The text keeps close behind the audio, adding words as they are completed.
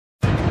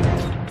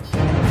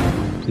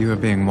You are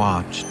being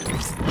watched.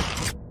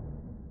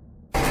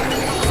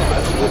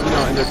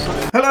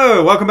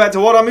 Hello, welcome back to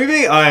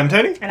WhatAreMovie. I am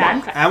Tony. And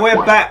I'm Clutz. And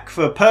we're back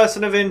for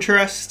Person of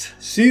Interest,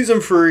 Season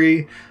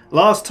 3.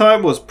 Last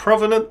time was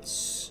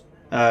Provenance.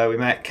 We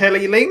met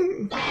Kelly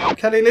Lynn,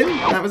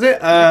 that was it.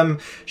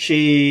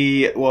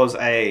 She was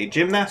a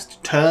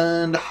gymnast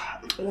turned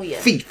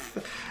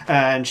thief.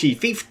 And she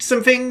thiefed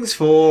some things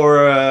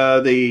for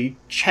the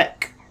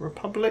Czech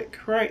Republic,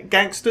 right?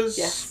 Gangsters?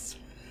 Yes.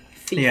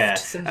 Thiefed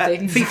some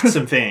things. Thiefed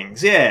some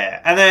things,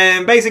 yeah. And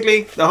then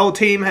basically the whole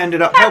team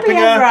ended up helping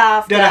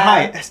her. Did a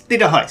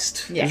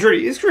heist. Yeah.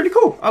 It's really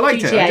cool. I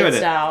liked it. I enjoyed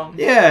style.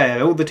 it.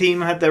 Yeah, all the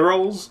team had their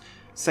roles,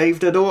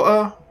 saved her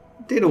daughter,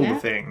 did all the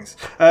things.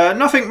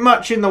 Nothing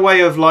much in the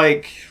way of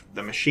like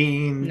the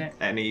machine,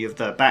 any of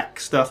the back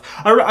stuff.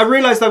 I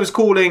realised I was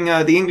calling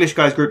the English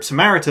guys group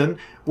Samaritan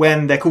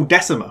when they're called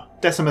Decima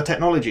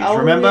Technologies,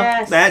 remember?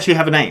 Yes. They actually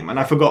have a name, and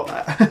I forgot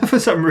that for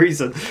some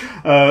reason.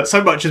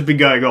 So much has been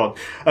going on.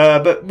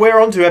 But we're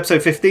on to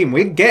episode 15.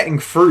 We're getting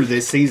through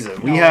this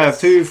season. We have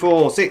 2,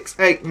 4, 6,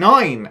 8,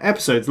 9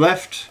 episodes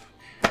left.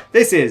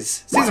 This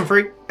is Season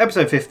 3,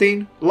 Episode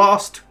 15,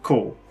 Last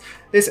Call.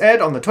 This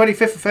aired on the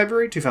 25th of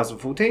February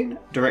 2014,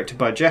 directed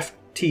by Jeff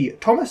T.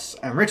 Thomas,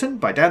 and written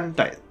by Dan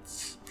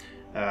Dietz.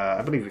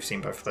 I believe we've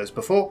seen both of those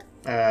before.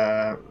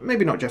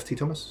 Maybe not Jeff T.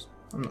 Thomas.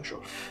 I'm not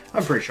sure.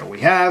 I'm pretty sure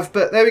we have,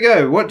 but there we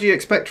go. What do you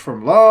expect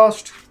from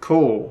Last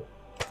Call?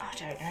 I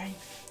don't know.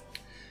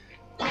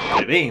 What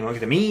could it mean? What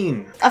could it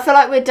mean? I feel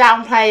like we're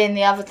downplaying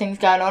the other things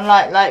going on.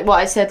 Like what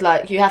I said,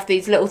 like you have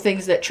these little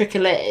things that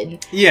trickle in.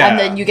 Yeah. And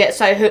then you get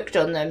so hooked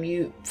on them,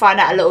 you find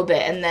out a little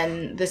bit, and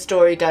then the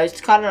story goes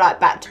kind of like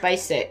back to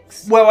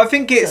basics. Well, I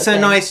think it's a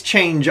nice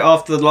change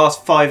after the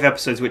last 5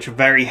 episodes, which are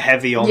very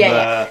heavy on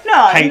the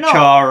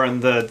HR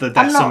and the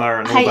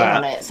Decima and all that.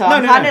 On it, so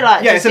I'm kind of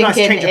like just it's a nice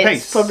thinking change of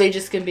pace. it's probably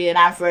just going to be an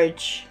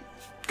average.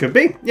 Could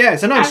be. Yeah,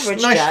 it's a nice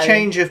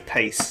change of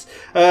pace.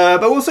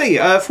 But we'll see.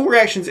 Full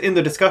reactions in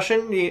the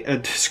description.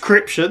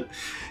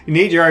 You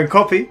need your own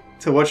copy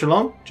to watch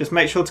along. Just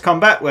make sure to come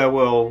back where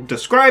we'll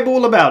describe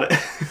all about it.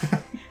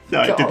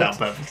 No, I did that on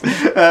purpose.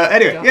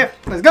 Anyway, yeah,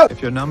 let's go.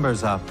 If your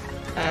number's up,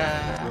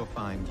 we'll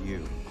find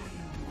you.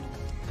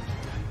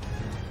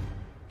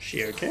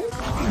 She okay?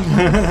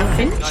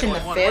 Finch in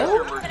the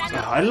field?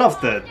 Oh, I love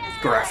the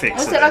graphics.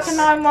 Was it like a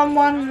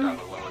 911?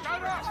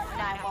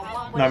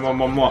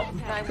 911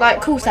 what?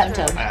 Like call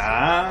centre.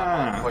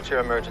 Ah. What's your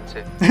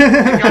emergency? You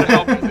gotta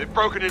help me. They've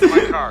broken into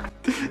my car.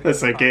 That's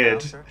so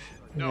good.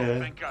 No,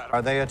 thank God.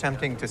 Are they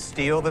attempting to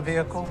steal the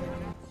vehicle?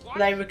 Are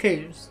they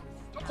raccoons?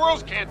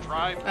 Squirrels can't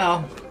drive.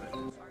 Oh.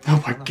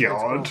 Oh my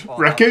God.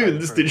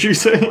 Raccoons, did you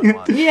say?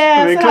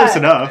 Yeah, I mean, close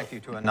enough. Take you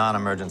to a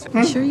non-emergency.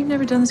 You sure you've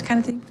never done this kind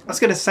of thing? I was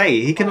going to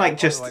say, he can like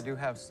just I do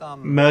have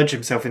some merge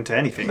himself into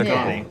anything,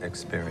 can't he?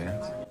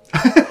 experience.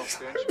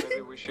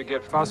 Maybe we should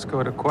get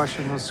Fusco to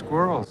question those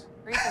squirrels.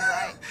 Reason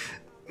right.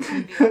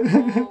 Maybe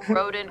a whole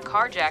rodent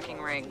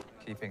carjacking ring.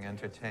 Keeping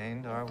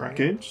entertained, are we?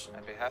 Raccoons?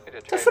 I'd be happy to I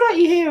trade. feel like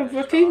you hear of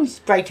raccoons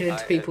breaking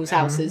into people's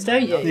houses,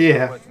 don't you?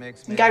 Yeah. What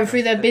makes me Going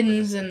through their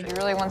bins and... You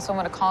really want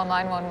someone to call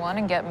 911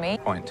 and get me?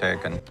 Point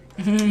taken.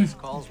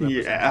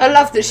 Yeah. I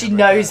love that she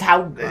knows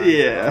how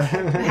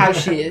Yeah.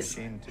 she is.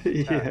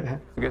 Yeah.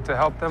 We get to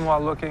help them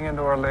while looking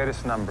into our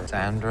latest number.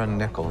 Sandra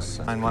Nichols.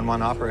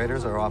 911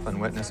 operators are often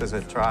witnesses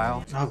at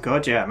trial. Oh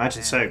God, yeah,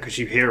 imagine so, because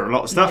you hear a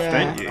lot of stuff,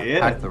 don't you?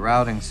 Yeah. Hack the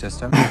routing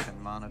system. You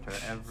can monitor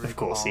every Of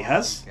course he call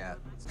has. you get.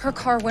 Her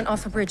car went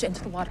off a bridge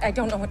into the water. I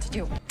don't know what to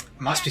do.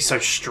 Must be so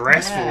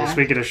stressful, Yeah.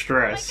 speaking of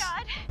stress.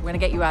 We're gonna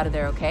get you out of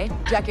there, okay?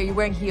 Jackie, are you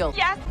wearing heels?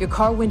 Yes. Your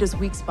car window's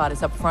weak spot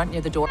is up front near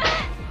the door.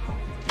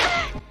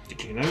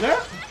 Did you know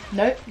that?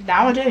 Nope,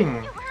 now I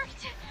do.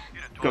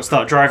 Got to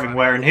start driving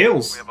wearing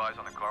heels.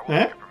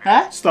 Yeah?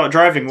 Huh? Start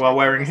driving while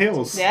wearing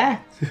heels. Yeah.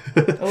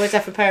 Always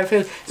have a pair of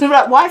heels. So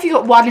like, why have you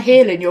got one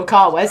heel in your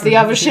car? Where's the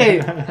other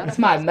shoe? That's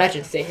my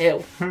emergency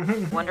heel.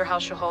 Wonder how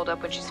she'll hold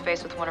up when she's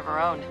faced with one of her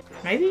own.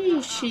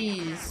 Maybe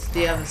she's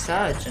the other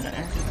sergeant.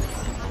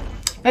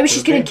 Maybe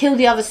she's going to kill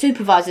the other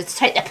supervisor to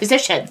take their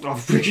position.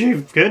 Oh,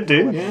 you could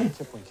do, yeah.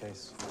 What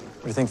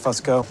do you think,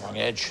 Fusco? On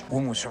edge.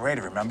 Woman was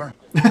serrated, remember?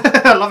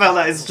 I love how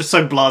that is just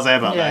so blasé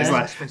about that. It's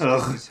like,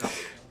 ugh.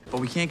 But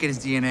we can't get his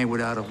DNA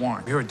without a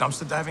warrant. You hear a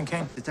dumpster diving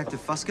came?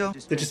 Detective Fusco?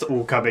 They're just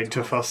all coming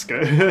to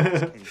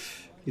Fusco.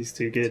 He's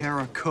too good.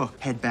 Tara Cook,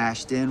 head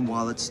bashed in,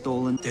 wallet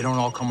stolen. They don't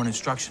all come with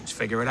instructions.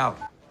 Figure it out.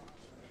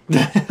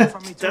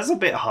 That's a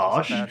bit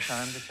harsh. Bad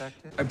time,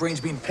 detective. My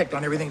brain's being picked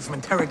on everything from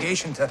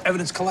interrogation to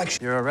evidence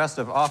collection. Your arrest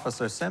of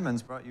Officer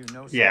Simmons brought you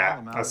no small Yeah,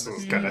 amount that's what I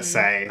of was going to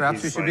say. Perhaps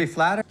you He's should be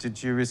flattered.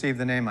 Did you receive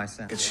the name I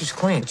sent? She's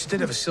clean. She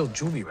did have a sealed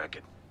juvie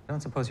record. I don't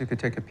suppose you could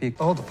take a peek.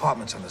 The whole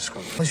department's under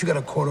scrutiny. Unless you got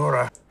a court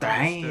order.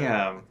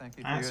 Damn. Thank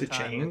you for That's a your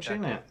time, change,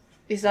 isn't detective.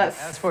 it? He's like,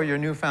 As for your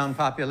newfound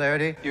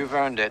popularity, You've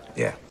earned it.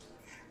 Yeah.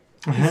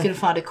 he's going to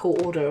find a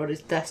court order on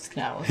his desk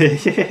now.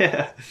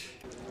 Yeah.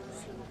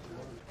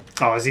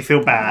 Oh, does he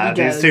feel bad?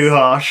 He It's does. too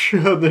harsh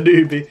on the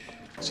newbie.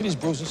 See these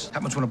bruises?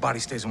 Happens when a body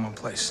stays in one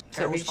place.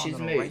 So it means she's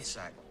on the right moved.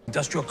 side.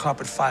 Industrial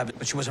carpet fiber,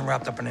 but she wasn't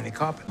wrapped up in any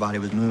carpet. Body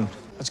was moved.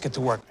 Let's get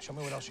to work. Show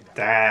me what else you got.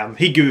 Damn,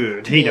 he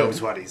good. He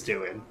knows what he's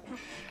doing.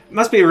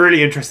 Must be a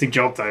really interesting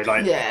job though.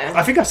 Like, Yeah.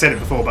 I think I've said it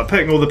before, but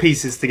putting all the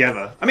pieces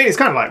together. I mean, it's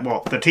kind of like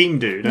what the team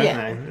do, don't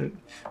they?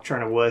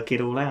 Trying to work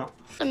it all out.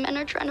 The men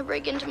are trying to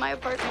break into my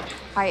apartment.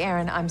 Hi,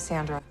 Aaron. I'm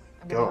Sandra.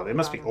 God, it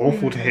must be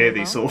awful to hear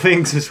these sort of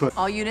things as well.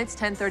 All units,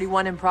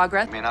 1031 in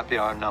progress. May not be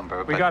our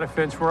number, We got it,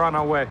 Finch. We're on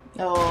our way.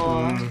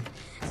 Oh,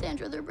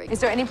 Sandra, they're breaking. Is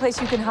there any place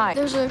you can hide?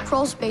 There's a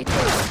crawl space.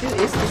 who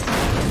is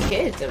this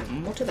kid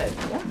and what do they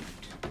want?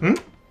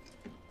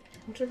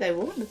 What do they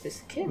want with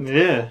this kid?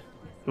 Yeah.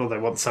 Well, they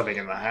want something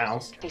in the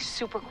house. Be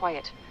super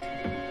quiet.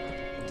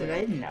 Do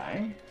they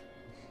know?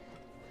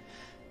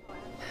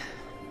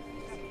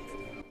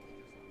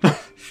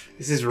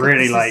 This is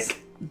really like,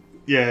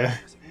 yeah.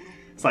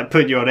 It's like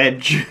putting you on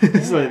edge.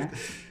 It's like,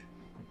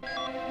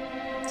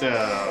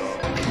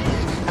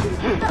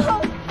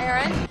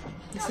 Aaron?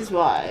 This is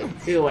why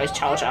we always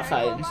charge our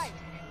phones.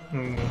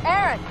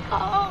 Aaron!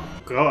 Oh,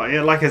 God,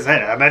 yeah, like I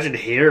said, imagine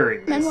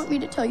hearing men this. want me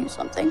to tell you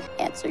something.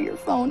 Answer your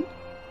phone.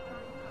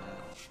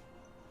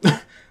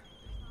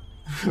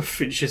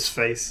 Finch's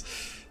face.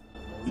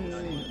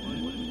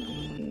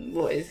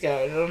 What is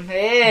going on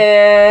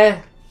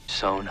here?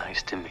 So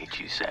nice to meet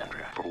you,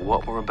 Sandra. For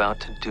what we're about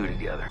to do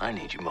together, I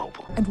need you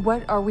mobile. And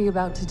what are we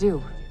about to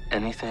do?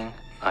 Anything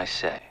I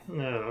say.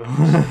 No.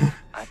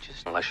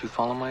 Unless you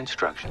follow my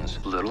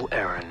instructions, little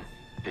Aaron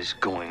is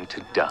going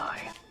to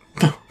die.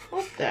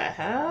 What the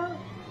hell?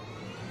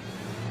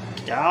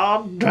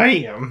 God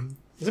damn.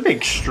 It's a bit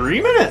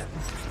extreme, isn't it?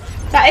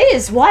 That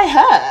is. Why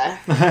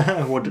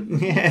her? What,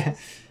 yeah.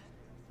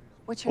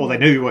 What's your Or they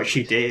name? knew what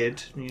she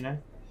did, you know?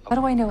 How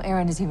do I know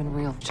Aaron is even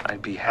real?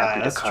 I'd be happy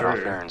to that's cut off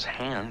true. Aaron's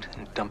hand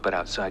and dump it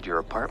outside your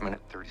apartment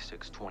at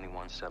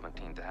 3621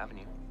 17th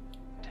Avenue.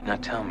 Now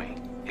tell me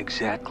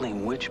exactly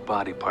which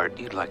body part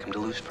you'd like him to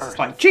lose first. It's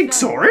like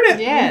Jigsaw, isn't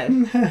it?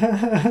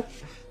 Yeah.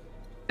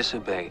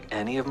 Disobey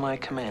any of my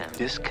commands.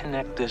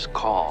 Disconnect this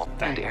call,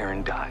 and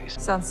Aaron dies.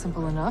 Sounds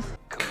simple enough.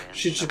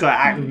 She's just gotta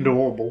act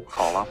normal.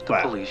 Call off the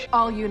Well. police.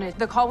 All units.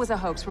 The call was a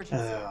hoax. We're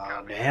just...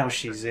 Now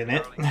she's in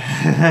it.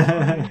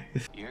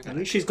 At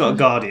least she's got a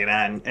guardian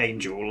and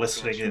angel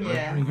listening in there.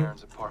 Yeah.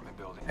 Aaron's apartment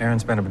building.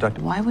 Aaron's been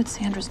abducted. Why would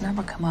Sandra's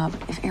number come up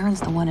if Aaron's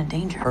the one in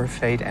danger? Her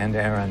fate and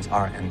Aaron's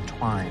are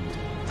entwined.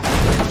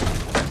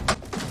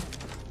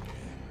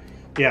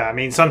 Yeah, I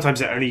mean,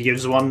 sometimes it only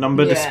gives one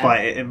number Yeah.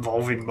 despite it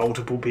involving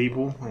multiple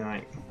people.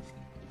 Like,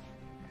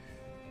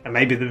 and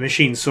maybe the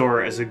machine saw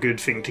it as a good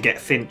thing to get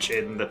Finch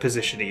in the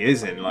position he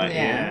is in, like,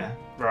 Yeah.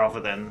 rather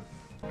than...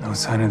 No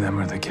sign of them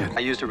or the kid. I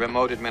used a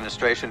remote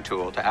administration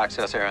tool to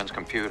access Aaron's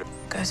computer.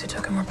 Guys who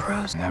took him were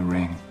pros. That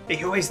ring.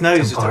 He always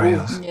knows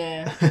Templarios. it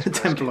Yeah. all.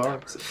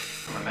 Templars.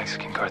 From a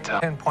Mexican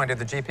cartel. Pinpointed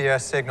the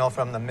GPS signal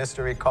from the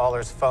mystery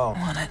caller's phone.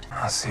 Want it?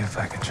 I'll see if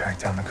I can track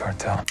down the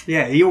cartel.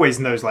 Yeah, he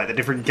always knows, like, the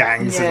different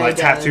gangs Yeah, and, like,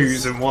 he does.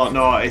 tattoos and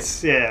whatnot.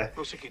 It's, yeah.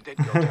 Looks like you did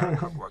go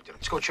down. Worked it.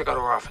 Let's go check out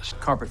her office.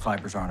 Carpet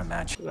fibers aren't a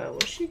match. Well,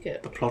 what's she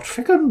get? The plot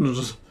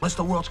thickens. Unless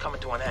the world's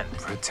coming to an end.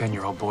 For a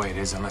 10-year-old boy, it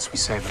is, unless we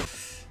save him.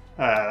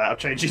 That'll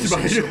change his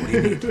mind.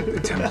 The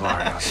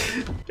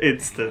Templarios.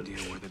 Instant.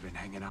 Idea where they've been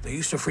hanging out. They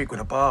used to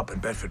frequent a bar up in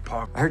Bedford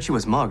Park. I heard she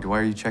was mugged. Why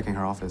are you checking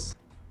her office?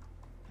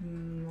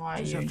 Why are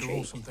Just you have to roll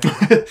intrigued? some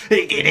things.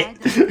 He did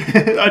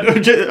it. I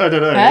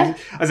don't know. Huh?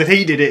 I said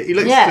he did it. He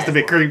looks Yeah. just a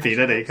bit creepy,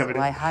 doesn't he? Coming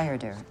in. I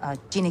hired her.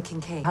 Jeannie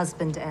Kincaid,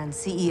 husband and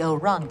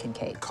CEO Ron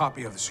Kincaid.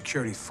 Copy of the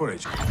security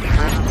footage.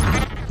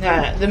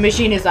 Yeah, the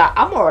machine is like,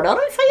 I'm already on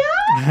it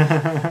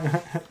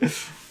for you.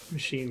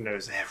 Machine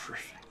knows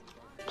everything.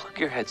 Plug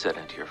your headset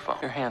into your phone.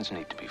 Your hands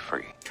need to be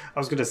free. I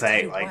was gonna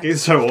say, like,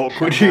 it's so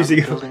awkward Shut down using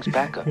the it. building's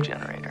backup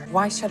generator.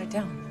 Why shut it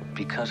down?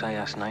 Because I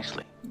asked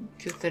nicely.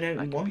 Because they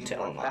don't want it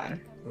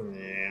online.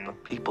 Yeah.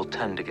 People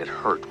tend to get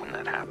hurt when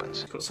that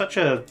happens. Got such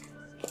a,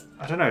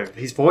 I don't know.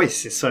 His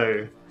voice is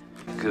so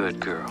Good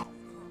girl.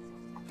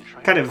 You're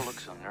trying kind not of to look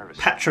so nervous.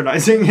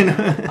 patronising, you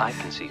know. I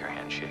can see your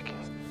hand shaking.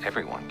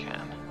 Everyone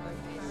can.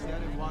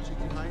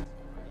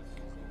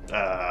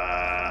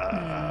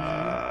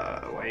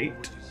 Wait.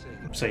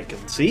 So you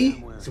can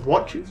see? He's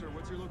watching?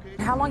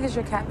 How long has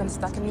your cat been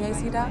stuck in the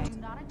AC duct?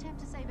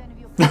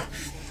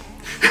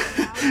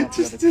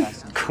 Just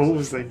as cool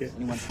as they get.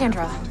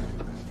 Sandra,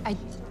 I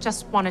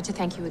just wanted to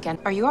thank you again.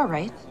 Are you all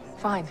right?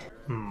 Fine.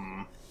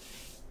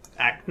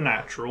 Act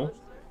natural.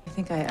 I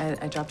think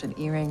I dropped an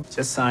earring.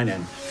 Just sign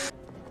in.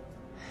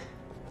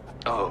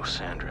 Oh,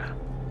 Sandra.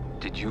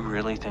 Did you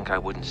really think I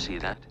wouldn't see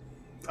that?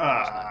 You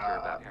must not care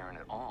about Aaron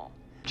at all.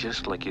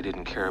 Just like you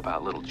didn't care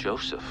about little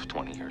Joseph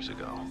 20 years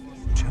ago.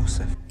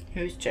 Joseph.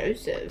 Who's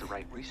Joseph? The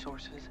right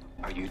resources?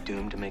 Are you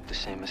doomed to make the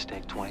same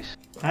mistake twice?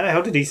 How the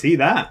hell did he see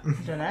that? I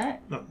don't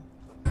know.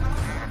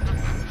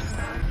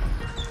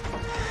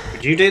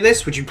 Would you do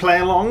this? Would you play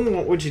along?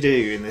 What would you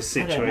do in this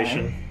don't know.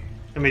 situation?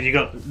 I mean, you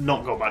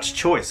not got much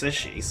choice, has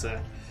she? So,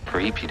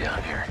 Creepy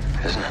down here,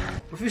 isn't it?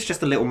 what if it's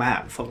just a little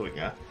man following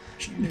her?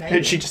 Maybe.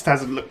 And she just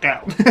hasn't looked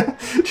out.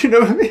 Do you know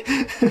what I mean?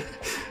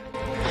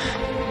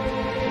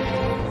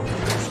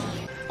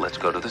 Let's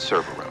go to the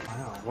server room.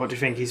 What do you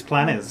think his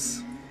plan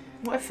is?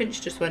 What if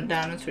Finch just went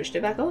down and switched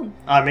it back on?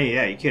 I mean,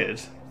 yeah, you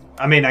could.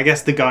 I mean, I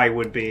guess the guy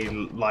would be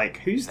like,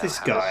 who's this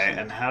guy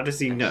and how does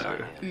he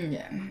know?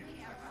 Yeah.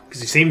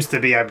 Because he seems to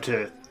be able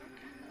to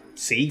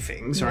see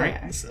things, right?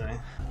 Yeah. So.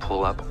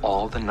 Pull up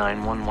all the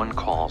 911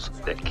 calls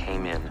that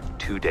came in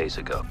 2 days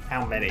ago.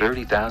 How many?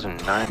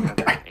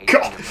 30,980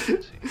 God.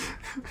 emergencies.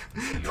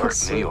 New York,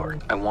 New York.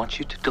 I want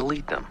you to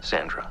delete them,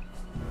 Sandra.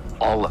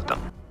 All of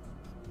them.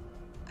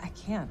 I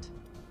can't.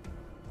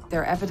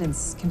 They're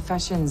evidence,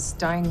 confessions,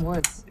 dying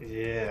words.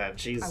 Yeah,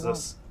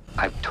 Jesus.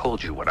 I've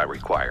told you what I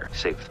require.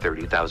 Save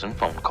 30,000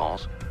 phone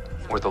calls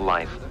or the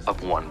life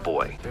of one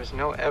boy. There's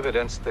no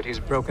evidence that he's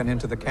broken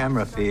into the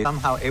camera feed,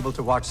 somehow able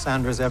to watch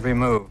Sandra's every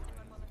move.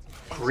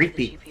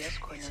 Creepy.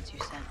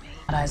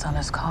 Eyes on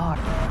his car.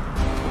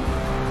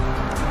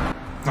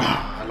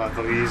 I love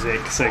the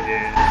music, so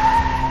good.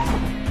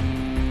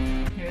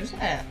 Who's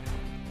it?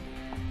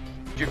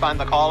 Did you find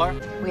the caller?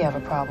 We have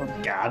a problem.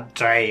 God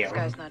damn. This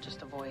guy's not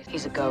just a voice,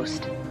 he's a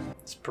ghost.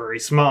 It's pretty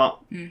smart.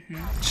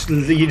 Just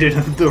lead it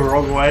the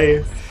wrong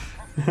way.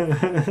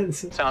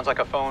 Sounds like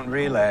a phone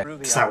relay.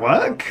 Does that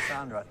work?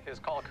 His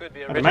call could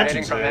be I'd imagine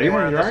originating so, from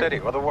anywhere in the right? city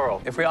or the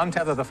world. If we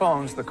untether the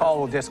phones, the call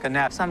will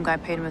disconnect. Some guy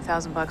paid him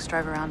 $1,000,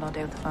 drive around all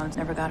day with the phones,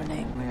 never got a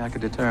name. Only I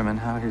could determine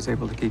how he's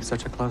able to keep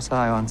such a close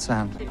eye on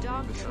Sandra. The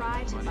dog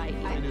tried to bite.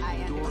 I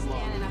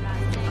understand, and I'm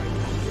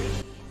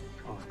not.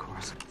 Oh, of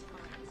course.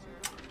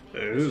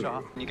 Ooh.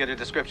 Can you get a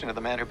description of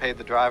the man who paid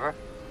the driver?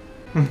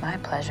 My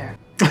pleasure.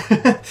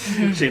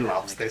 She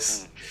loves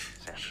this.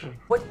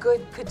 What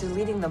good could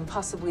deleting them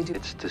possibly do?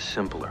 It's the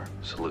simpler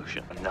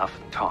solution. Enough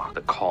talk.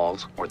 The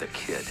calls or the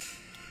kid.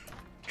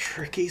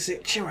 Tricky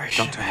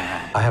situation. Dr.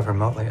 I have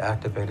remotely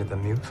activated the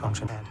mute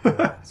function.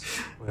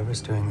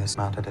 Whoever's doing this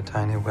mounted a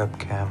tiny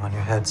webcam on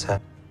your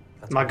headset.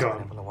 That's My why I've God.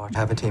 been able to watch.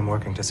 Have a team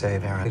working to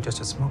save Aaron. Just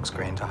a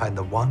smokescreen to hide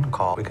the one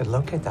call. We could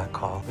locate that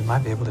call. We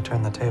might be able to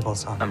turn the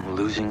tables on. I'm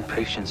losing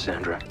patience,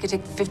 Sandra. It could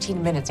take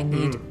 15 minutes. I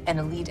need an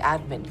elite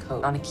admin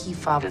code on a key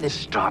fob Then that...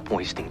 stop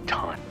wasting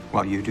time.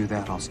 While you do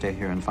that, I'll stay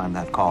here and find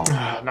that call.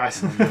 Ah,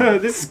 nice.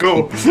 This is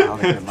cool. Keep me out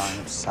of your line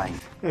of sight.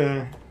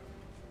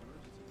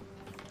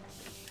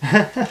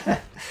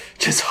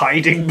 Just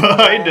hiding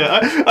behind her.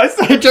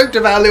 I joked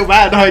about a little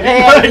man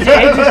hiding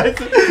behind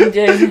her. You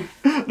did.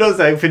 Not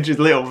saying Finch is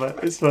little,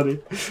 but it's funny.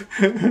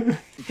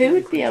 Who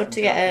would be able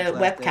to get a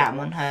webcam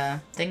on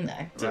her thing,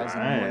 though?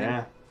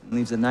 Yeah.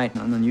 Leaves at night,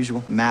 not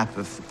unusual. Map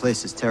of the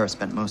places Tara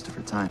spent most of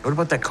her time. What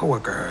about that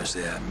coworker of hers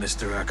there,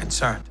 Mr.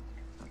 Concerned?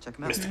 Check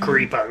him out. Mr.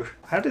 Creepo.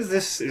 How does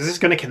this... Is this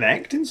going to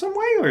connect in some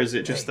way, or is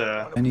it just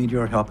a... I need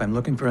your help. I'm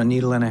looking for a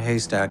needle in a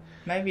haystack.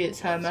 Maybe it's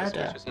her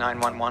murder. Just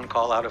 911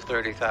 call out of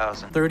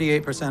 30,000.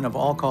 38% of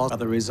all calls are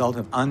the result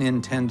of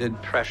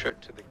unintended Pressure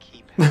to the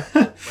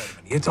keypad.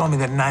 You're telling me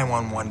that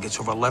 911 gets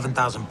over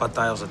 11,000 butt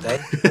dials a day?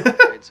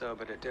 Afraid so,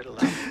 but it did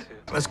allow me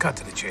to. Let's cut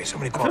to the chase. How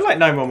many I calls? feel like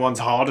 911's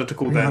harder to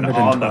call than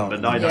our number,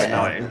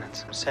 999.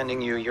 Minutes. I'm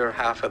sending you your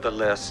half of the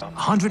list.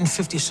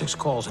 156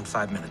 calls in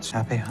 5 minutes.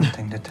 Happy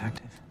hunting,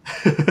 detective.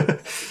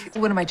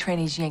 One of my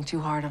trainees yanked too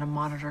hard on a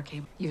monitor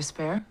cable. You a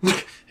spare?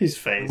 His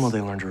face. Will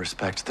they learn to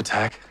respect the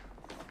tech?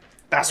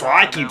 That's what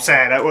I keep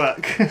saying at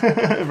work.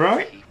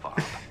 Right?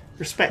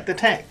 Respect the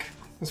tech.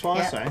 That's what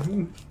I say.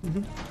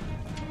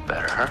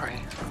 Better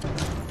hurry.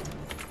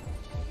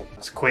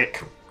 That's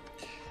quick.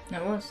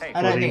 It was. Hey,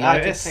 I what don't do think you I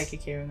could notice? take a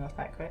keyring off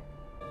that quick.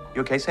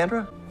 You okay,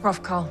 Sandra?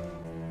 Rough call.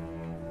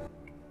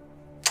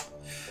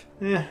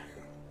 Yeah.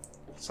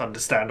 It's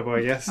understandable,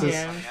 I guess.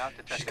 Yeah.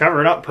 She's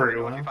covering up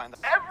pretty well.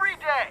 Every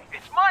day,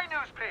 it's my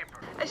newspaper.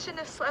 I shouldn't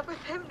have slept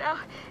with him now.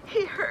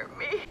 He hurt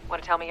me.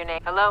 Want to tell me your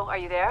name? Hello, are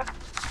you there?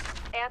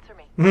 Answer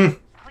me.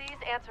 Please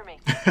answer me.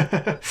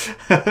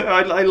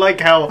 I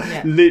like how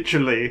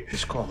literally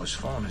This caller's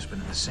phone has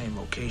been in the same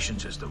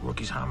locations as the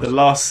rookie's the homicide.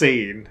 last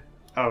scene,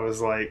 I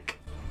was like,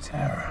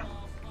 Tara.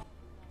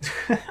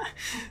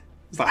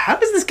 it's like, how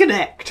does this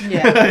connect?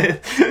 Yeah.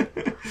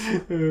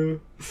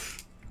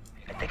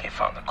 I think I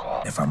found the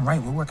call. If I'm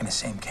right, we're working the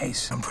same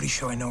case. I'm pretty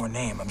sure I know her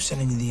name. I'm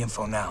sending you the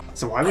info now.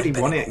 So why would he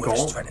want it Whoever's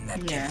gone? threatening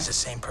that kid is the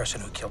same person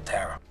who killed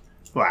Tara.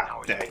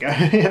 Wow, there you go.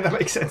 Yeah, that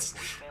makes sense.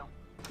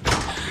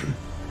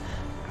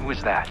 Who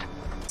is that?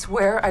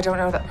 Swear I don't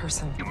know that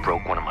person. You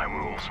broke one of my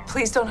rules.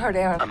 Please don't hurt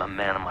Aaron. I'm a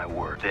man of my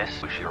word.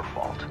 This was your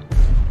fault.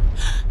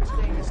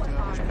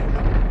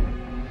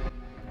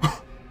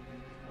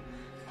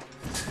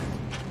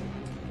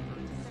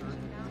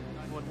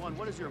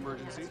 What is your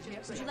emergency?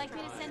 Would you like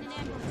me to send an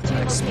ambulance?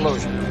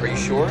 Explosion. Are you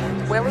sure?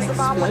 Where was the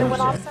bomb when it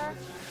went off, sir?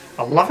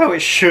 I love how it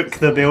shook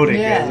the building.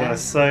 Yeah.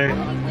 So,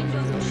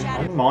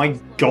 oh my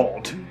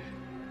god.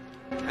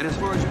 And as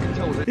far as you can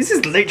tell, This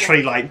is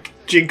literally like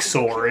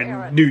Jigsaw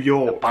in New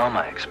York. The bomb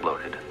I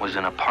exploded was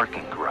in a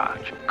parking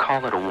garage.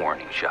 Call it a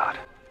warning shot.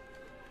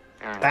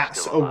 Aaron is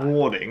That's still a alive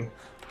warning.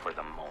 for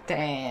the moment.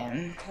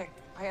 Damn. Okay,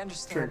 I Pretty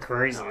understand.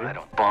 crazy. I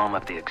don't. Bomb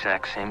of the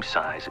exact same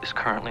size is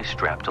currently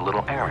strapped to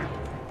little Aaron.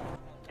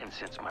 And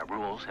since my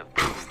rules have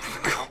proven too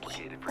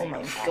complicated for Oh you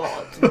my to follow,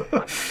 god. I'm gonna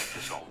make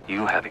this all.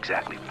 You have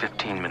exactly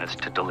 15 minutes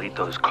to delete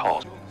those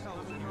calls.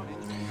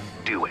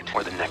 Do do it,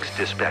 or the next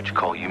dispatch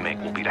call you make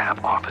will be to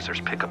have officers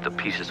pick up the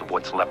pieces of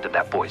what's left of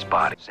that boy's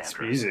body. This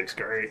music's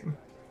great.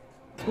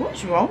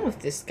 What's wrong with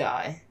this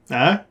guy?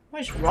 Huh?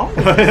 What's wrong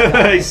with this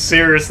guy? He's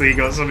seriously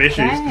got some issues.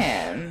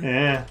 Damn.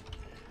 Yeah.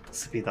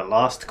 This will be the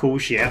last call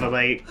she ever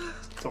made.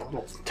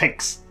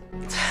 Takes.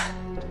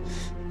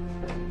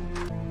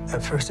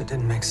 At first it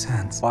didn't make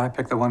sense. Why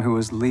pick the one who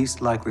was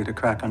least likely to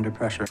crack under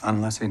pressure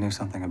unless he knew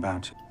something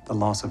about you? The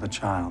loss of a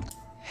child.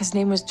 His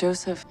name was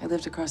Joseph. I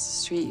lived across the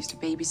street, used to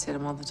babysit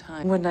him all the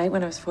time. One night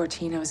when I was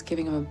 14, I was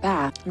giving him a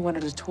bath. He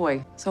wanted a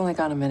toy. It's only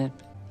gone a minute.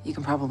 You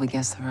can probably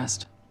guess the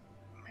rest.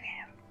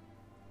 Man.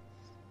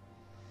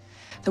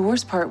 The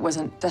worst part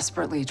wasn't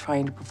desperately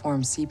trying to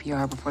perform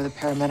CPR before the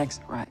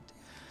paramedics arrived.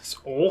 It's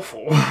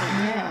awful.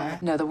 Yeah.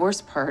 No, the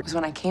worst part was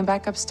when I came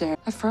back upstairs,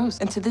 I froze.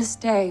 And to this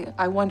day,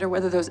 I wonder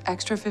whether those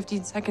extra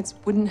 15 seconds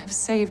wouldn't have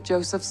saved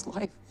Joseph's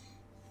life.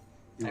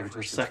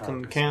 Every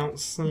second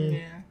counts. Yeah.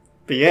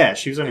 But yeah,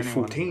 she was only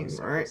 14,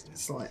 right?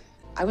 It's like...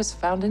 I was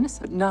found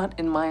innocent, not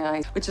in my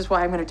eyes, which is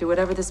why I'm going to do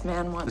whatever this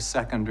man The wants.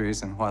 second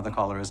reason why the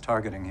caller is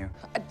targeting you.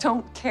 I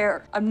don't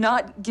care. I'm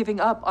not giving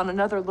up on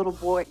another little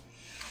boy.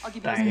 I'll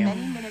give you as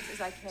many minutes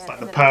as I can. It's like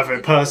the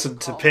perfect person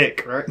to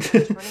pick, right?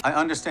 I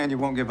understand you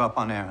won't give up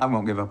on Aaron. I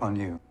won't give up on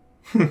you.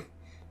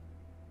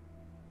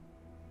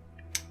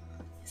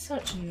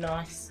 Such a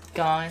nice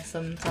guy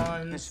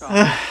sometimes.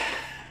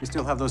 You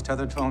still have those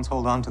tethered phones?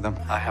 Hold on to them.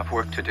 I have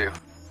work to do.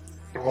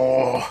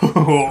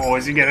 Oh,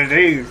 what's he gonna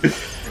do?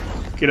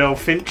 Good old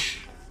Finch.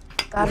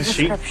 Got a Who's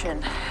she?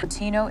 description.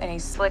 Latino in a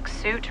slick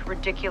suit,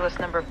 ridiculous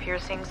number of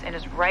piercings in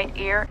his right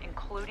ear,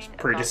 including...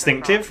 Pretty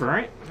distinctive,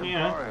 right?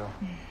 Yeah.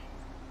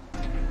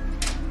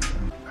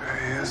 There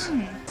he is.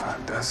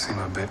 That does seem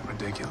a bit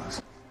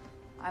ridiculous.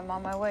 I'm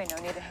on my way. No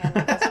need to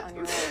handle this on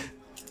your own.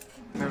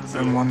 Never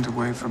been one to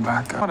wait for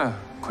backup. What a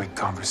quick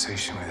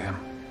conversation with him.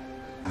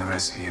 And the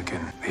rest of you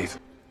can leave.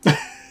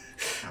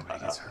 Nobody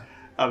gets hurt.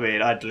 I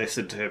mean, I'd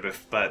listen to him,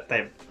 but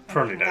they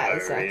probably don't know That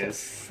is who he like a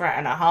is. threat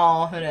and a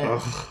half, isn't it?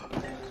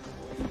 Ugh.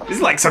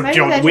 It's like some Maybe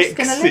John they're just Wick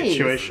gonna leave.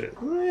 situation.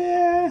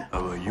 Yeah. I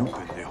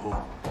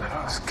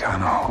was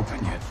kind of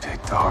hoping you'd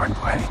pick the hard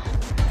way.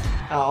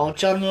 Oh,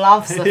 John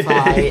loves the He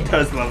fight.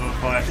 does love a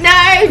fight.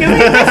 No, no,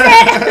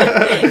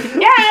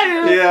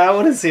 no! Yeah, I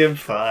want to see him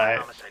fight.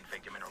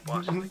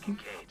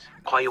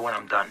 Call you when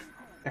I'm done.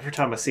 Every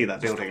time I see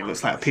that building, it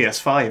looks like a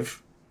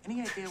PS5.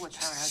 Any idea what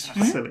Tara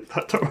has? Silly,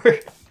 don't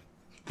worry.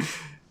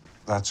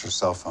 That's her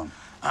cell phone.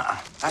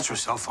 That's her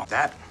cell phone.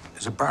 That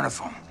is a burner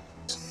phone.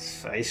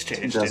 Face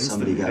changed Just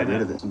somebody instantly. got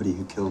rid of it. Somebody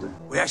who killed her.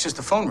 We accessed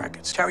the phone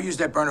records. Tara used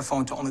that burner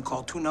phone to only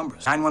call 2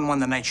 numbers. 911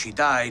 the night she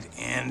died,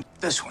 and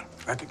this one.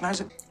 Recognize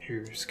it?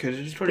 Who's could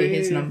it Be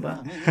his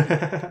number.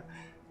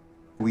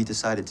 We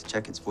decided to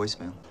check its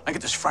voicemail. I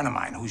got this friend of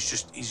mine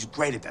he's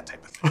great at that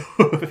type of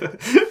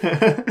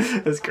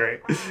thing. That's great.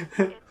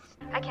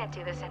 I can't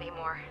do this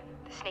anymore.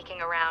 The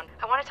sneaking around.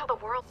 I want to tell the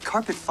world.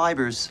 Carpet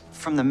fibers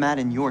from the mat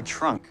in your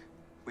trunk,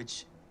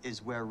 which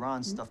is where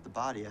Ron stuffed the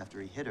body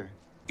after he hit her.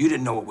 You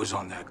didn't know what was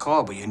on that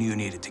call, but you knew you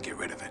needed to get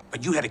rid of it.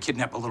 But you had to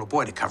kidnap a little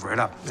boy to cover it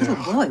up. Little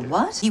boy,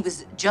 what? He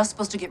was just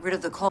supposed to get rid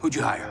of the call. Who'd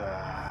you hire?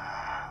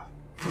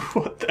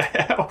 What the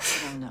hell?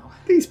 Oh, no.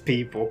 These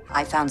people.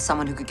 I found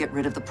someone who could get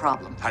rid of the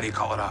problem. How do you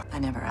call it up? I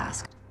never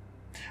asked.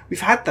 We've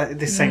had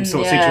this same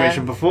sort of yeah.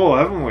 situation before,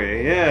 haven't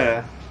we?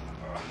 Yeah.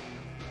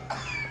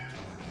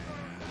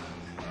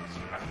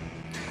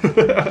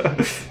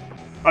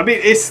 I mean,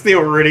 it's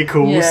still really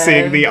cool Yeah.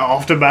 seeing the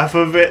aftermath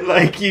of it.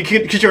 Like, you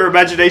could, because your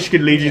imagination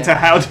can lead you to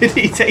how did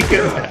he take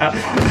it out?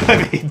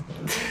 I mean,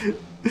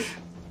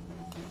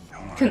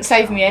 Couldn't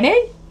save me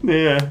any.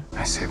 yeah.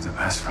 I saved the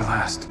best for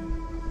last.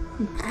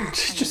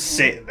 Just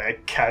sitting there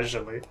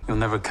casually. You'll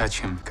never catch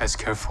him. Guys,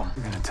 careful.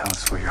 You're gonna tell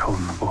us where you're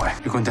holding the boy.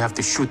 You're going to have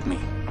to shoot me.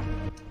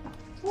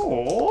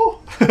 Aww.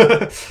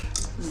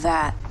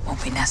 That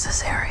won't be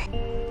necessary.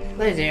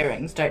 Those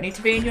earrings don't need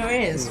to be in your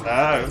ears.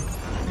 No.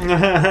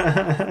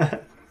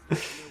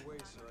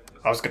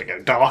 I was gonna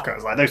go darker. I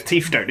was like, those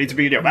teeth don't need to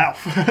be in your mouth.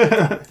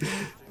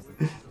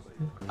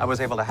 I was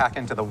able to hack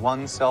into the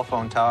one cell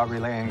phone tower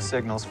relaying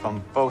signals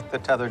from both the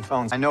tethered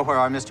phones. I know where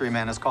our mystery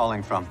man is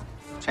calling from.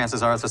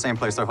 Chances are it's the same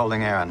place they're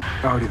holding Aaron.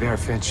 Already there,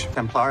 Finch.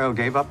 Templario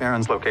gave up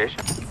Aaron's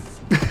location.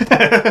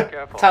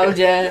 Told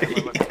you.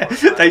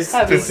 They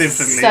That was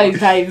specifically so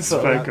painful.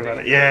 spoke about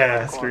it.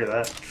 Yeah, screw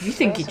that. You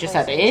think he just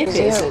had ear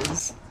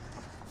piercings?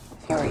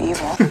 You're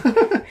evil.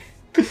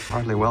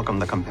 Hardly welcome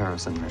the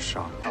comparison, Miss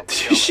Shaw.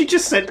 She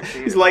just said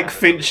he's like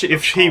Finch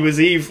if he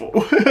was evil.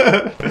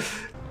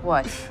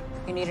 What?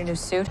 You need a new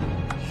suit?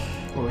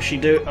 What will she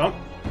do? Oh.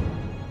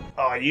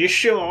 Are you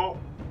sure?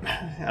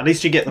 At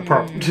least you get the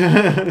prompt.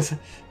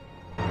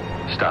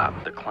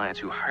 Stop. The clients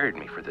who hired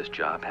me for this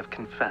job have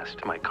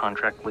confessed. My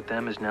contract with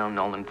them is now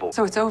null and void.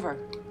 So it's over.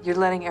 You're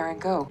letting Aaron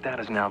go. That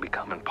has now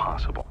become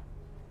impossible.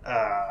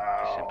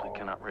 I simply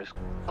cannot risk.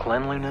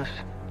 Cleanliness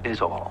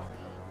is all.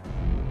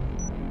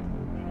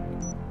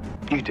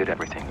 You did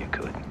everything you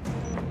could.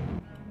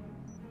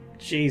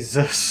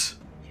 Jesus.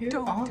 Who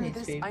are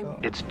these people?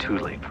 It's too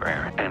late for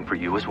Aaron, and for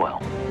you as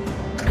well.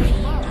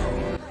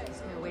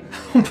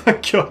 Oh my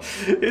god,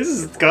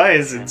 this guy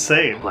is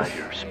insane.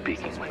 Pleasure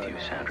speaking with you,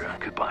 Sandra.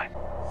 Goodbye.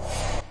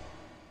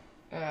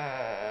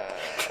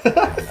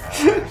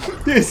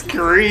 It's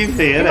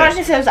creepy, isn't Imagine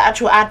it? if there was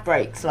actual ad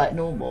breaks like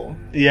normal.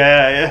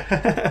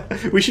 Yeah.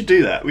 We should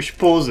do that. We should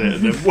pause it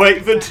and then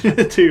wait for 2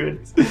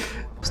 minutes. To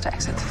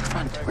exit to the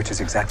front. Which is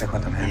exactly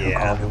what the man who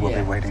called you will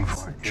be waiting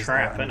for. Is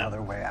Trap, there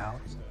another way out?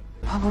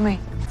 Follow me.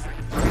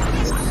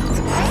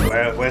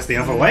 Where's the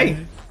other way?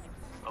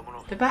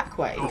 The back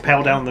way.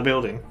 Rappel down the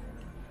building.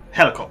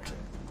 Helicopter.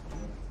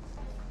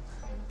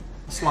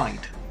 Slide.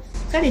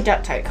 It's only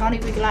duct tape, can't he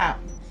wiggle out?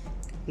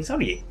 He's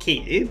only a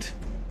kid.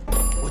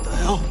 What the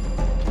hell?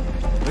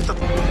 What the...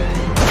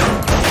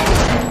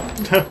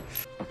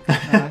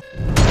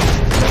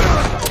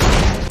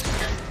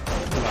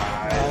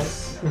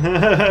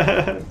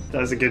 That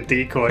was a good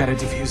decoy. Gotta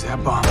defuse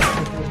that bomb.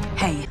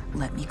 Hey,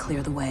 let me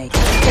clear the way.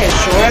 Yeah,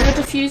 sure ever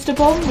defused a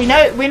bomb? We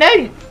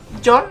know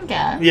John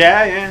can.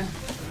 Yeah.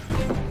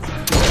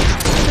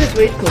 It was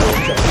weird calling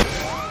him John.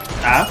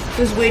 Ah? It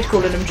was weird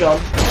calling him John.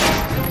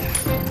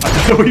 I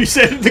don't know what you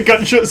said, the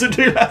gunshots are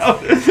too loud.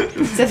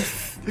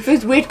 It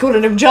was weird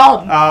calling him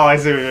John. Oh, I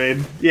see what you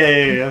mean.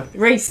 Yeah.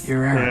 Reese.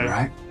 You're Aaron,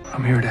 right?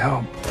 I'm here to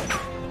help.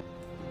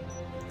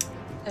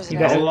 You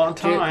got a lot of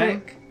do it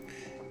time. quick.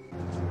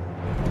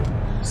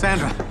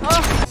 Sandra.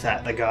 Is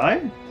that the guy?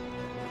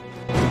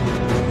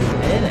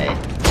 Really?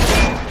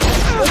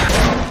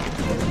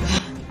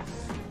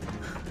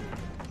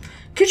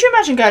 Could you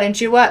imagine going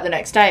into your work the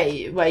next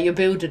day where you're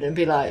building and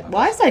be like,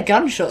 why is there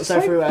gunshots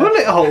everywhere?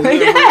 Bullet holes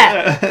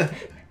Yeah.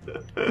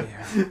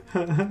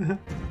 You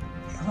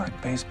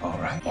like baseball,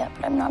 right? Yeah,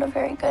 but I'm not a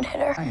very good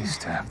hitter. I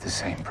used to have the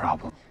same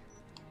problem.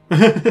 He's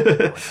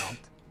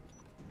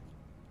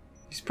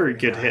a pretty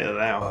good hitter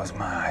now. Close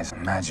my eyes,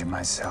 imagine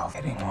myself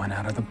hitting one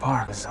out of the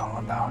park. It's all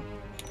about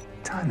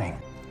timing.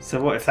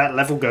 So what if that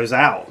level goes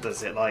out?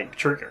 Does it like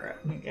trigger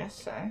it? I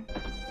guess so.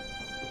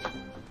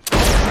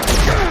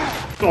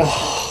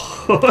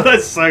 Oh,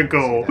 that's so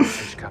cool.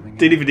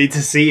 Didn't even need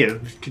to see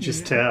him. You could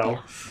just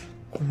tell.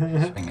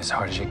 Swing as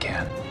hard as you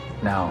can.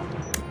 Now.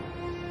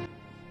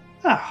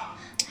 Ah.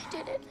 I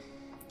did it.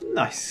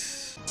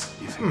 Nice.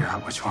 You figure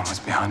out which one was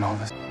behind all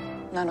this?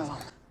 None of them.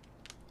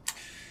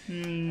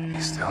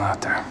 He's still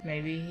out there.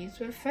 Maybe he's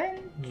with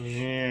friends.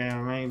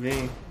 Yeah,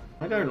 maybe.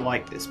 I don't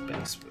like this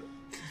base, but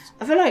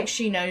I feel like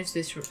she knows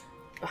this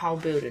whole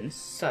building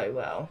so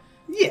well.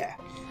 yeah.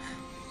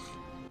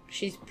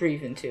 She's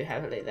breathing too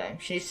heavily though.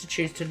 She needs to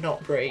choose to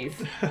not breathe.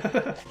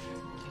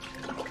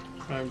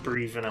 I'm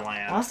breathing away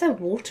Why out. is there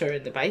water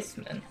in the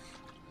basement?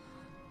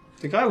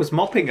 The guy was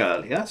mopping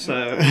earlier,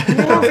 so. I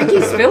think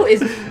he spilled his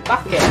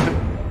bucket.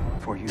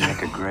 Before you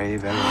make a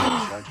grave error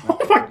of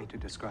judgment, ready to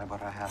describe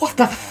what I have. What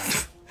the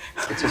f?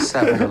 It's a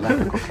severed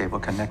electrical cable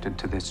connected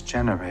to this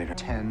generator.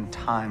 10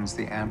 times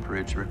the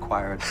amperage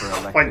required for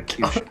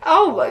electrocution.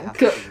 Oh my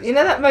god. You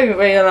know that moment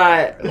where you're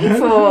like,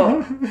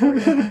 for...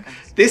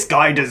 This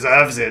guy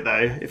deserves it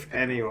though, if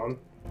anyone.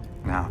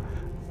 Now,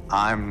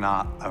 I'm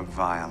not a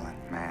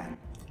violent man,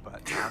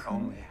 but not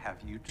only have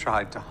you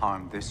tried to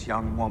harm this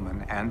young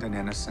woman and an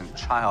innocent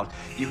child,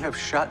 you have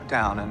shut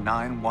down a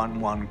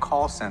 911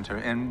 call center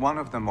in one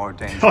of the more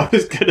dangerous. I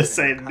was gonna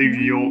say New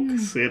York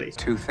City.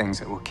 2 things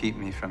that will keep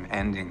me from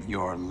ending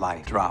your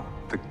life. Drop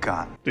the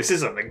gun. This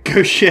is a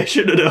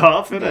negotiation and a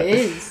half, isn't it? It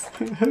is.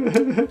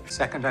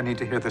 Second, I need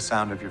to hear the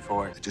sound of your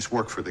voice. Just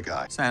work for the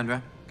guy.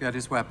 Sandra, get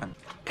his weapon.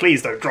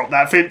 Please don't drop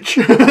that, Finch.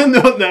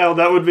 Not now,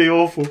 that would be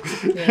awful.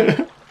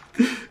 Yeah.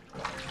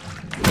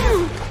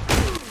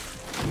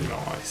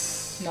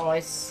 Nice.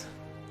 Nice.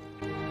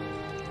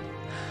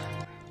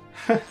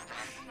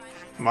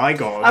 My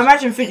god. I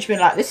imagine Finch being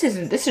like, this is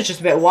just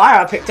a bit of wire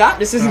I picked up.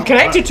 This isn't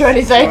connected to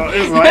anything.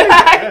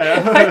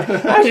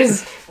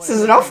 This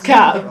is an off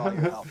cap.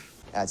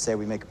 I'd say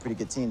we make a pretty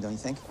good team, don't you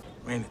think?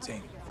 We're in the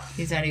team.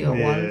 He's only got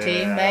one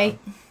teammate.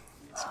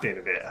 It's been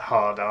a bit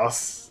hard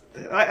ass.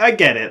 I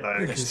get it though.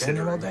 You're gonna stand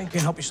there all day.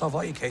 Can't help you solve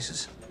all your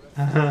cases.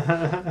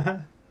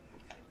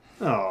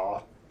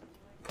 Oh,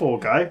 poor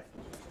guy.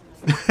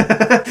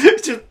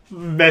 Just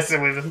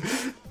messing with him.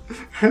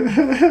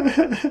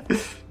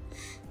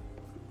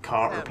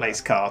 Can't replace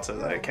Carter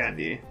though, can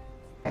you?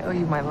 I owe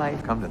you my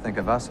life. Come to think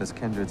of us as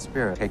kindred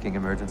spirit, taking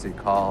emergency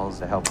calls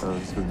to help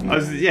those who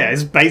need Yeah,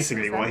 it's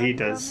basically what he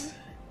does.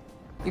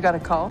 You got a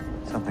call?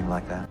 something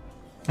like that.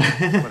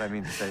 What I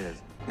mean to say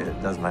is,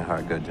 it does my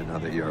heart good to know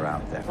that you're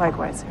out there.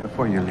 Likewise.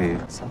 Before you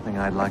leave, something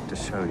I'd like to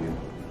show you.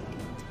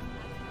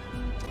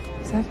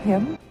 Is that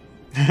him?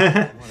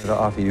 I wanted to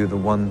offer you the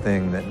one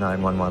thing that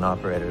 911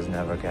 operators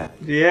never get.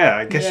 Yeah,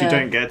 I guess you Yeah.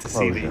 don't get to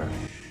see the. Closure.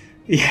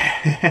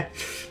 Yeah.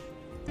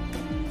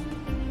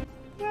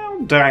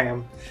 Oh,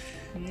 damn.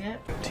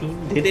 Yep.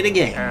 Team did it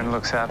again. Aaron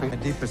looks happy. My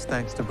deepest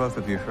thanks to both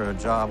of you for a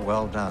job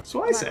well done. That's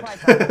what I said.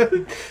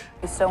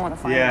 We still want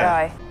to find Yeah. a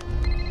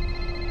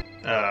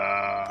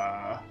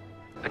guy.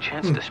 A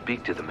chance to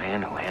speak to the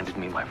man who handed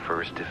me my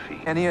first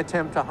defeat. Any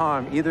attempt to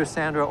harm either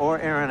Sandra or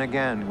Aaron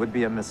again would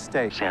be a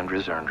mistake.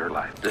 Sandra's earned her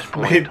life. At this Fair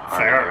point,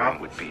 harming enough. Aaron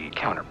would be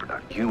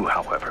counterproductive. You,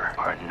 however,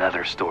 are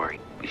another story.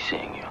 Be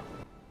seeing you.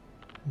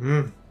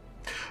 Mm.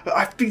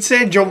 I've been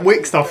saying John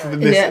Wick stuff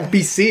and this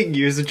be seeing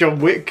you as a John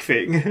Wick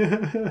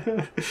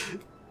thing.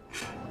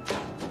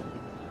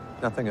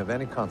 Nothing of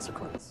any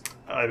consequence.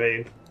 I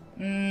mean...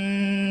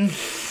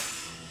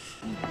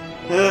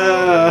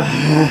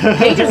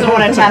 He doesn't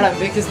want to tell them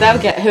because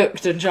they'll get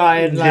hooked and try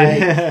and like...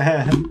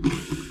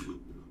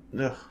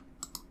 Yeah.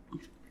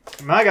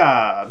 My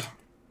God.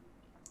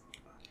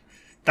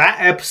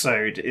 That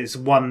episode is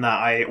one that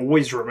I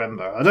always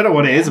remember. I don't know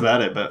what it is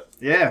about it, but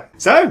yeah.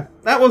 So,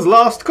 that was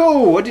Last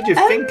Call. What did you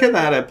think of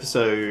that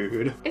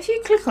episode? If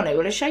you click on it,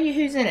 will it show you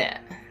who's in it?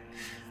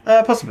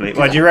 Possibly.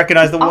 Why, do you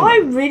recognise the woman? I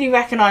really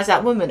recognise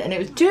that woman, and it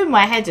was doing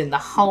my head in the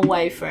whole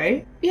way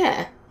through.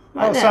 Yeah.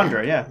 Right there.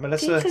 Sandra, yeah.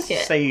 Melissa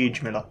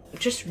Sage Miller.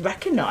 Just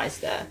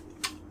recognised her.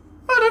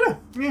 I don't know.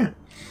 Yeah.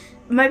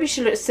 Maybe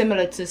she looks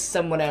similar to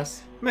someone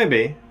else.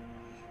 Maybe.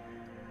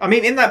 I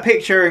mean, in that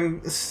picture,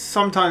 and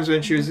sometimes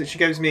when she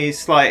gives me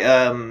slight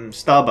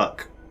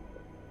Starbuck.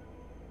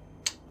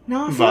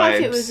 No, I feel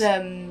like it vibes. was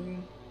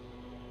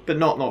But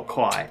not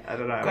quite. I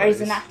don't know.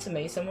 Grey's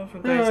Anatomy. Someone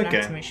from Grey's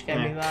Anatomy she gave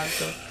me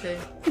vibes of too.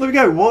 There we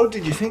go. What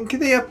did you think of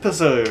the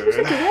episode? It was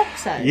a good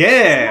episode.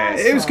 Yeah,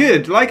 it was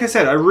good. Like I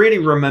said, I really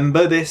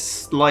remember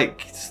this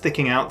like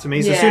sticking out to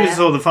me. So as soon as I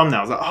saw the thumbnail,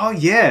 I was like, oh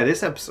yeah,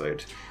 this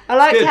episode. I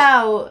like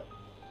how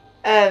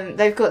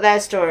they've got their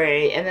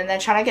story, and then they're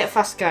trying to get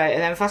Fusco, and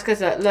then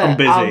Fusco's like, look, I'm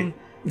busy.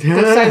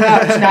 got so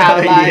much now,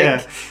 like,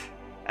 yeah.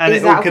 And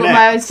I've it all got connects.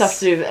 my own stuff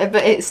to do,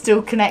 but it's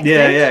still connected.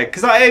 Yeah,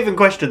 because I even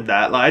questioned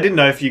that. Like, I didn't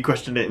know if you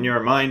questioned it in your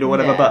own mind or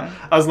whatever, but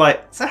I was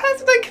like, so how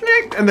did they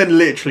connect? And then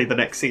literally the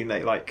next scene,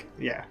 they I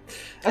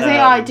think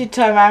I did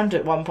turn around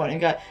at one point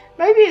and go,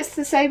 maybe it's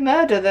the same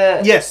murder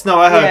that... Yes, no,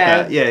 I heard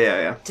that.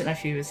 Yeah. Don't know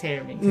if you was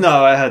hearing me.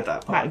 No, I heard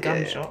that part. About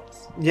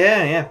gunshots.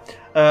 Yeah.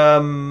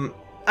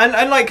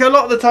 And like a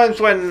lot of the times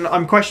when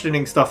I'm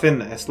questioning stuff in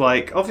this,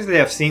 like obviously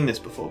I've seen this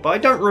before, but I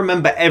don't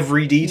remember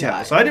every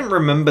detail, so I didn't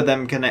remember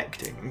them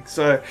connecting.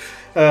 So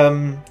I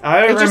don't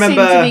remember. It just seemed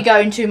to be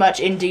going too much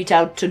in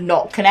detail to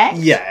not connect.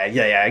 Yeah,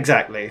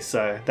 exactly.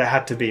 So there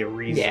had to be a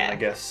reason, I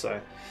guess. So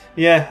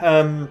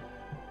yeah,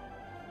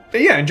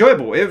 but yeah,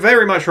 enjoyable. It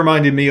very much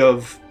reminded me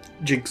of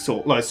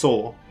Jigsaw, like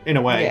Saw, in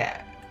a way.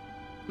 Yeah.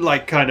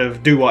 Like kind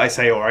of do what I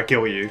say or I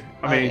kill you.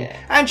 I mean,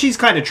 and she's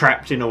kind of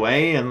trapped in a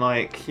way, and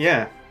like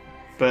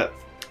But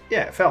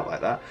yeah, it felt like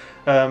that.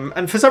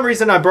 And for some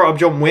reason I brought up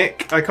John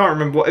Wick. I can't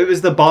remember what it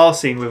was. The bar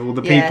scene with all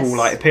the people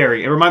like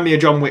appearing. It reminded me of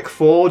John Wick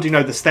 4. Do you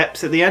know the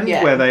steps at the end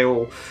where they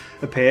all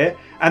appear?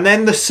 And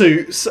then the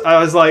suits. I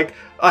was like,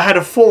 I had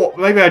a thought.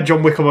 Maybe I had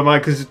John Wick on my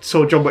mind because I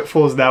saw John Wick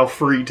 4 is now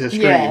free to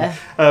stream. Yeah.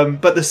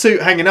 But the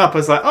suit hanging up, I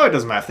was like, oh, it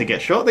doesn't matter if they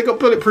get shot. They got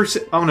bulletproof.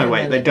 Oh no,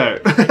 wait, they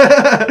don't.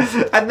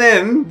 And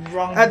then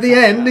at the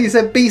end, he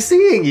said, "Be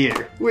seeing you,"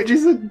 which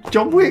is a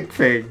John Wick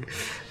thing.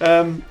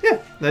 Yeah,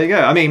 there you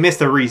go. I mean,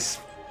 Mr. Reese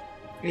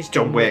is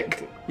John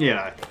Wick. You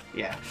know,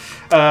 yeah.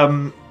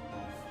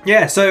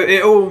 So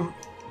it all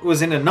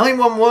was in a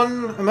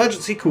 911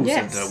 emergency call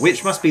centre,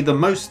 which must be the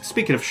most,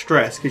 speaking of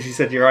stress, because you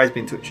said your eye's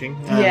been twitching.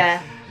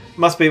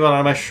 Must be one of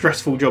the most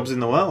stressful jobs in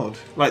the world.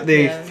 Like,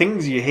 the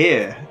things you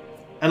hear.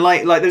 And,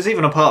 like there's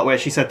even a part where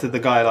she said to the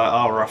guy, like,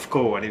 oh, rough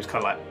call, and he was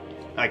kind of like,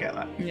 I get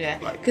that. Yeah.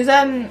 Because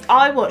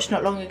I watched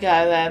not long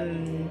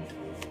ago,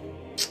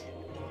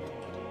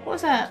 what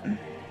was that?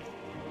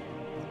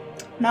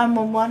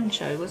 911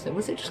 show, was it?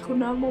 Was it just called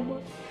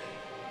 911?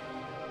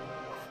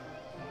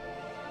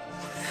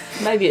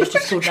 Maybe it's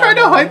just called 911. Trying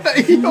to hide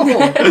that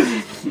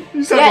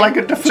you sound like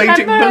a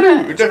deflating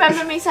balloon. Do you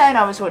remember me saying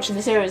I was watching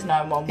the series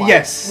 911?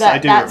 Yes, I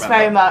do That's remember.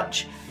 very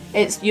much...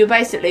 You're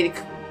basically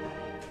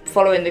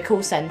following the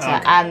call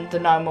centre and the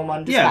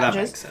 911 dispatchers. Yeah, that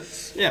makes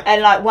sense. Yeah.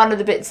 And like one of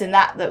the bits in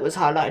that was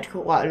highlighted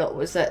quite a lot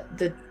was that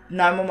the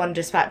 911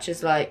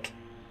 dispatchers, like,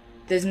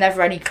 there's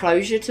never any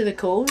closure to the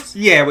calls.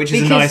 Yeah, which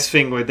is a nice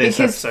thing with this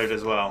episode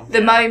as well.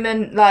 The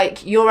moment,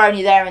 like, you're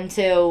only there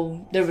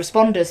until the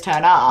responders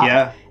turn up.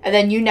 Yeah. And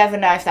then you never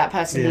know if that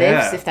person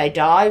lives, if they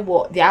die,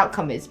 what the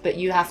outcome is. But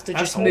you have to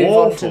just move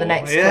on to the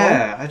next call.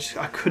 Yeah,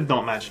 I could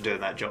not imagine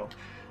doing that job.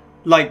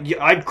 Like,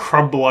 I'd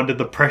crumble under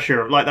the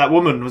pressure. Like, that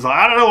woman was like,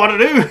 I don't know what to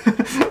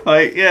do.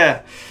 Like,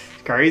 yeah.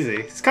 It's crazy.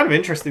 It's kind of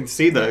interesting to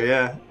see, though,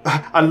 yeah.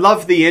 I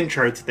love the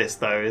intro to this,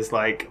 though, is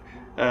like...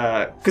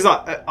 Because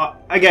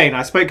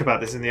I spoke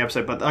about this in the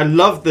episode, but I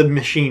love the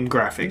machine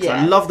graphics.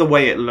 I love the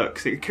way it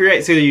looks. It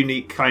creates a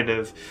unique kind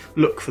of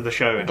look for the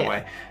show in a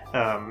way.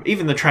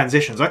 Even the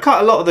transitions. I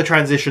cut a lot of the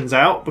transitions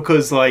out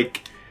because,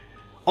 like,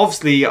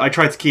 obviously I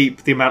try to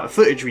keep the amount of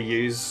footage we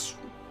use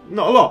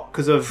not a lot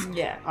because of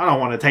I don't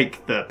want to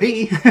take the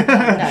pee. No.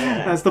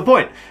 That's the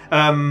point.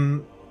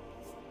 And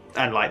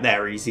like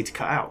they're easy to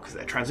cut out because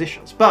they're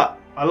transitions, but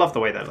I love the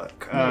way they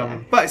look.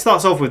 But it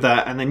starts off with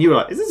that, and then you're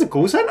like, "Is this a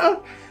call center?"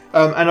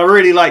 And I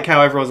really like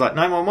how everyone's like,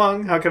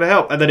 911, how can I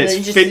help? And then it's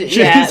just,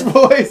 Finch's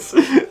voice.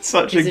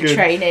 Such he's a good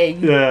trainee.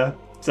 Yeah,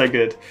 so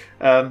good.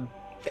 But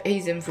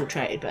he's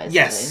infiltrated, basically.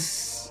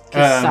 Yes.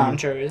 Because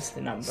Sandra is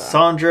the number.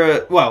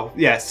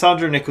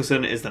 Sandra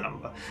Nicholson is the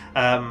number.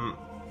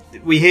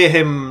 We hear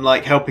him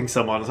like helping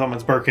someone.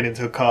 Someone's broken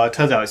into a car. It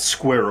turns out it's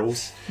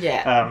squirrels.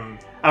 Yeah.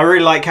 I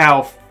really like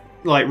how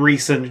like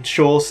Reese and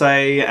Shaw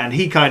say, and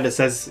he kind of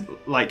says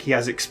like he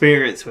has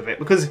experience with it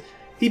because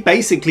he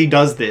basically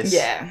does this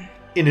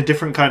in a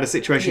different kind of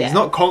situation. He's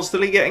not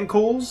constantly getting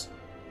calls.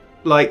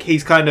 Like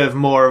he's kind of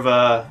more of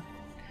a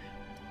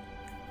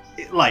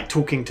like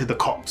talking to the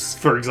cops,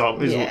 for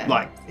example.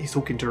 Like he's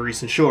talking to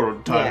Reese and Shaw all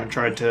the time and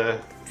trying to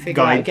get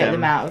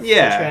them out of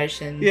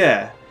situations.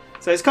 Yeah.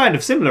 So it's kind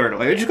of similar in a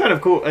way, which is kind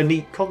of cool, a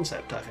neat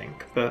concept, I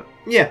think. But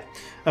yeah.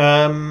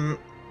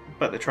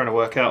 But they're trying to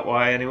work out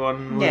why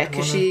anyone would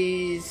because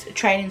she's a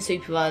training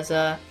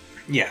supervisor.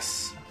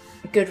 Yes.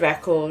 Good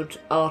record,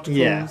 articles.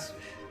 Yeah.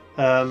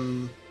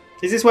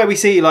 Is this where we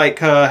see like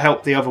her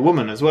help the other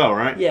woman as well,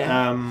 right?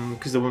 Yeah.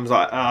 Because the woman's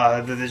like,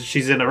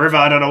 she's in a river,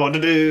 I don't know what to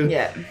do.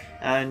 Yeah.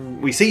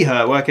 And we see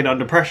her working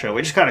under pressure,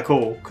 which is kind of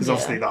cool because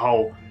obviously the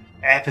whole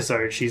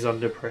episode she's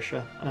under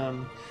pressure.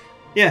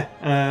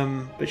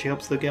 But she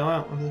helps the girl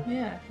out with it.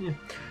 Yeah.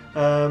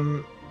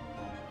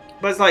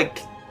 But it's like,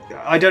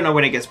 I don't know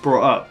when it gets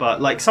brought up,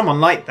 but like someone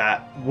like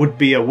that would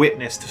be a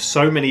witness to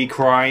so many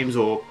crimes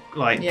or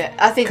like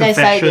I think they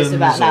say this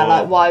about now,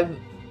 like why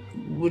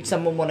would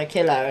someone want to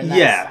kill her? And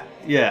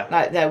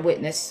like they're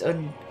witness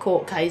on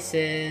court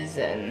cases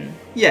and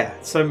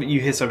so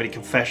you hear so many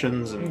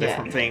confessions and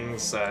different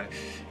things. So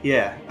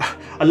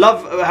I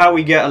love how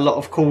we get a lot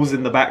of calls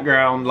in the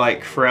background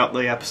like throughout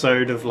the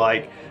episode of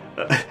like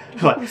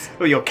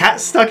your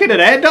cat's stuck in an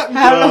air duct.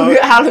 How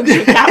long's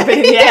your cat been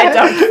in the air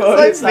duct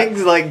for? It's like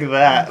things like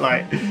that,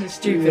 like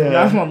stupid.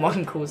 No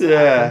one calls.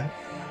 They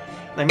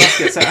must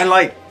get so. And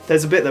like,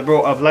 there's a bit that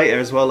brought up later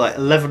as well. Like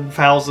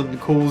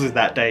 11,000 calls in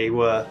that day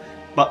were,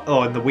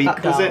 in the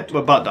week was it?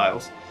 Were butt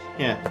dials.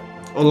 Yeah,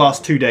 or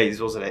last 2 days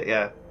wasn't it?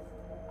 Yeah,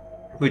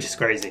 which is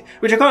crazy.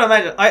 Which I can't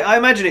imagine. I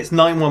imagine it's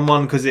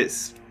 911 because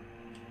it's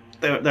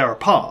they're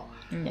apart.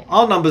 Yeah.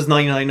 Our number's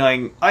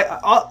 999.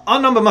 Our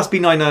number must be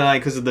 999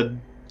 because of the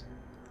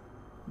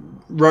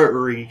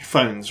rotary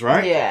phones,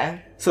 right? Yeah.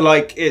 So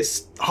like,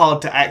 it's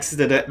hard to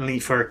accidentally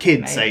for a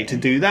kid, say, to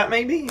do that.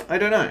 Maybe I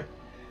don't know.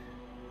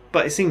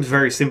 But it seems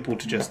very simple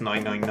to just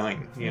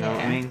 999. You know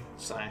what I mean?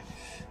 So I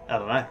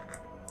don't know.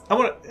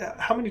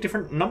 How many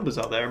different numbers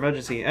are there?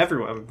 Emergency.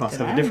 Everyone must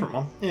have a different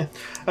one. Yeah.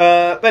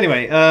 But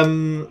anyway,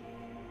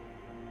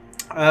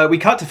 we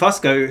cut to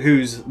Fusco,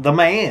 who's the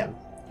man.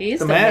 He's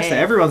the master.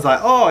 Everyone's like,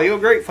 "Oh, you're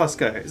great,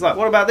 Fusco." It's like,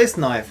 "What about this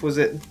knife? Was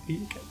it?"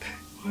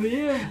 Oh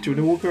yeah. Do you want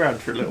to walk around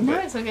for a little bit? No,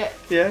 it's okay.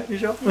 Yeah, you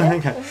sure? Yeah,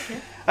 okay.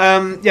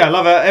 I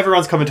love her.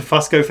 Everyone's coming to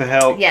Fusco for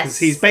help because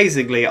he's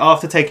basically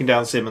after taking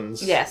down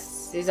Simmons.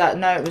 Yes, he's like,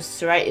 "No, it was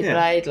serrated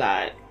blade."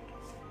 Like,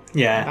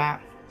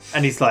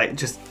 and he's like,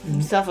 just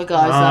this other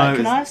guy's like,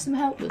 "Can I have some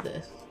help with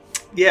this?"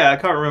 Yeah, I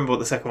can't remember what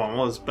the second one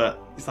was, but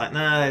he's like,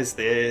 "Nah, there's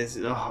this.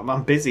 Oh,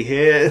 I'm busy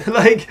here."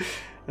 Like,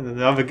 and then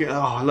the other guy,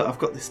 "Oh, look, I've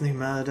got this new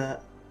murder."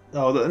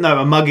 Oh no,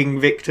 a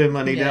mugging victim.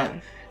 I need help.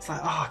 It's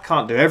like, oh, I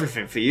can't do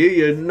everything for you.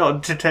 You're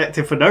not a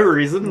detective for no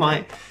reason.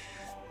 Like,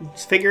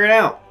 just figure it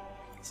out.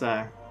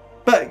 So,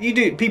 but you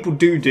do. People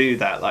do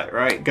that. Like,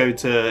 right? Go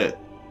to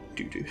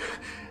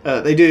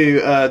they do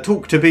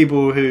talk to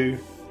people who.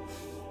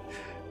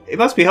 It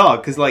must be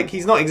hard because like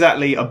he's not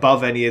exactly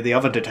above any of the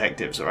other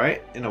detectives,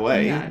 right? In a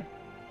way, no.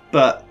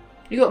 But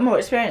you got more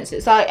experience.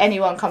 It's like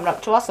anyone coming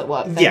up to us at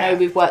work. They know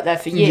we've worked there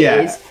for years.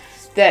 Yeah.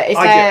 That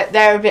if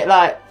they're a bit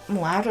like,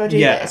 well, how do I do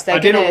this? I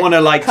didn't want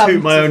to like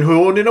toot my own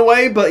horn in a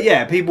way, but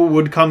people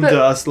would come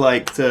to us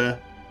like to.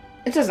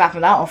 It doesn't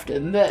happen that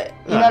often, but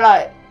you know,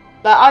 like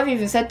I've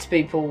even said to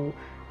people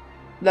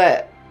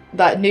that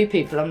like new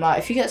people, I'm like,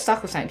 if you get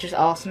stuck or something, just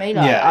ask me.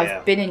 Like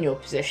I've been in your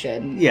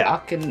position. I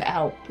can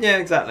help. Yeah,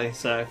 exactly.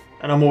 So,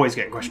 and I'm always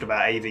getting questioned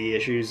about AV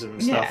issues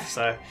and stuff.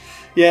 So.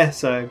 Yeah,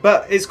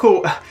 but it's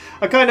cool.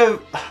 I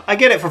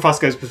get it from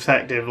Fusco's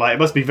perspective. Like, it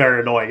must be very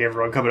annoying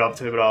everyone coming up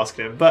to him and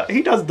asking him, but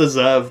he does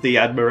deserve the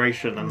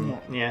admiration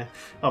and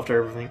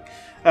after everything.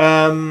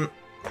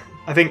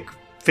 I think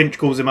Finch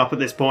calls him up at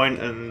this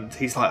point, and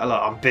he's like,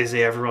 "Look, I'm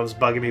busy. Everyone's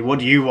bugging me. What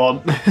do you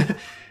want?"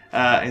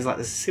 He's like, "There's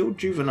a sealed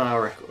juvenile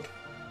record.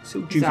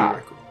 Sealed juvenile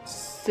record."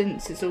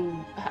 Since it's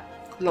all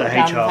The locked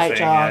down HR with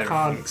thing, I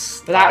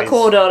can't. Without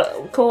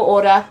court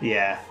order.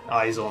 Yeah,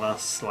 eyes on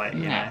us, like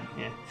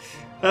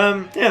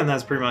and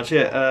that's pretty much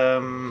it.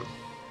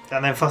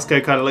 And then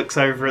Fusco kind of looks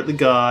over at the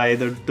guy,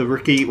 the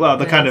rookie,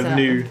 the kind of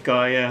new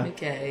guy,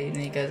 Okay, and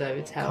then he goes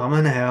over to help. Come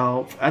and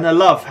help. And I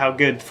love how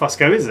good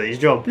Fusco is at his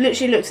job.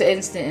 Literally looks at it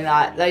instantly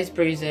like, those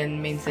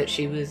bruising means that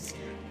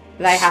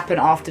they happen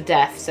after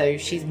death, so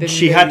she's been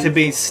She had to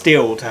be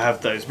still to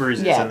have those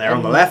bruises, and they're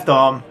on the left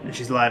arm, and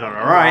she's lying on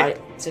her right.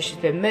 So she's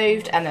been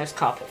moved, and there's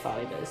carpet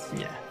fibres.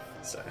 Yeah,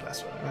 so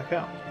that's what I work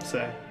out.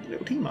 So,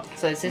 little team up.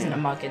 So this isn't a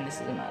mugging,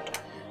 this is a murder.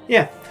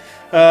 Yeah.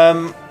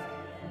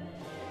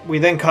 We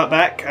then cut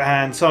back,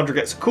 and Sandra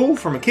gets a call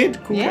from a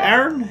kid called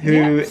Aaron,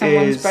 who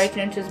someone's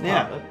breaking into his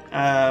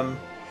apartment.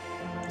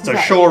 So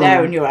Shaw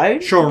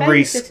and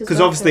Reese,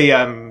 because obviously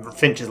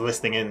Finch is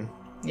listening in.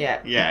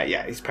 Yeah.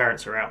 His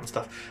parents are out and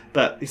stuff,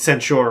 but he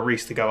sends Shaw and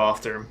Reese to go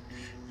after him.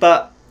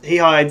 But he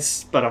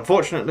hides. But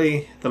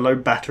unfortunately, the low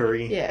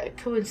battery. Yeah,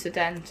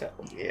 coincidental.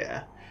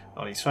 Yeah,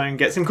 on his phone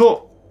gets him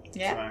caught.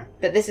 Yeah. So.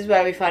 But this is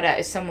where we find out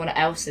if someone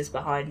else is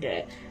behind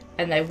it.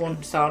 And they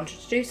want Sandra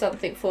to do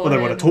something for them. Well,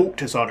 they want to talk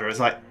to Sandra. It's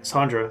like,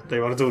 Sandra, they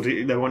want to talk to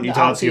you. They want you to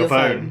answer your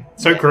phone.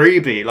 So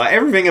creepy. Like,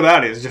 everything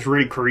about it is just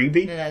really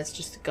creepy. And there's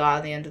just a guy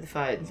on the end of the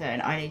phone saying,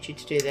 I need you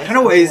to do this. I don't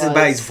know what it is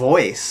about his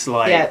voice.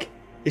 Like,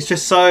 it's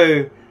just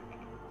so...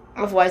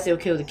 Otherwise, they'll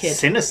kill the kid.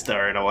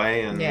 Sinister, in a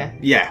way. And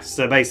yeah.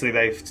 So basically,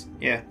 they've...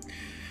 Yeah.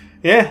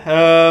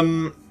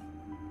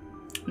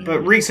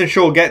 But Reese and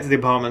Shaw get to the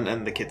apartment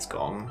and the kid's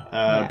gone.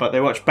 But they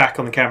watch back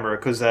on the camera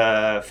because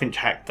Finch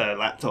hacked the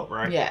laptop,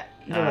 right? Yeah.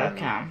 The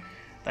webcam.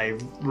 They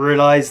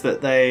realise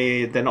that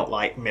they're not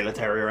like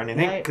military or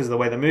anything because of the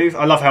way they move.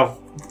 I love how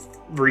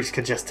Reese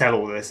could just tell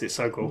all this. It's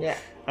so cool. Yeah.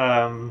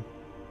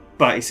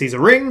 But he sees a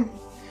ring.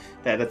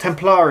 They're the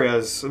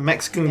Templarios, a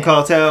Mexican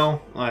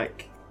cartel.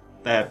 Like,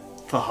 they're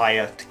for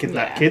hire to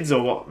kidnap kids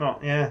or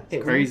whatnot. Yeah,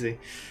 it's crazy.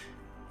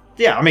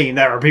 Yeah, I mean,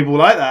 there are people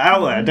like that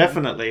out there,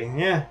 definitely.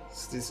 Yeah,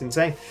 it's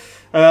insane.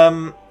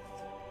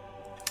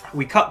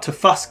 We cut to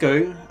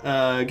Fusco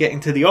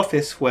getting to the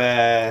office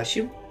where...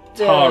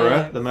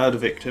 Tara, the murder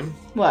victim,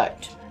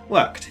 worked.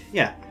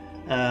 Yeah.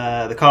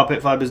 The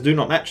carpet fibers do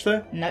not match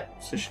though. Nope.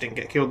 So she didn't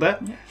get killed there.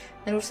 Then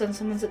all of a sudden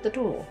someone's at the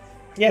door.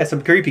 Yeah,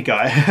 some creepy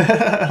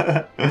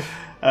guy.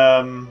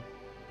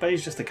 But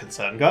he's just a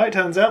concerned guy, it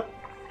turns out.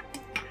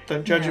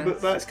 Don't judge a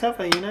book by its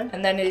cover, you know.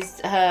 And then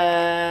is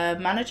her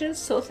managers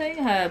sort of thing?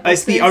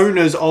 It's the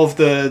owners of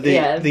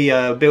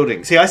the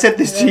building. See, I said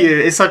this to you.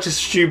 It's such a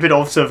stupid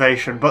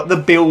observation, but the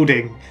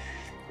building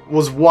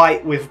was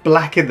white with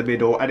black in the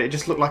middle, and it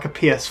just looked like a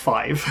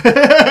PS5.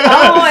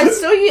 I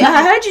saw you.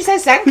 I heard you say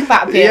something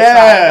about a PS5.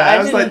 Yeah, I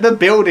was like, the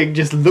building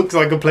just looks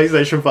like a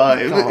PlayStation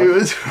 5. God. It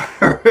was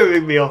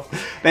throwing me off.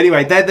 But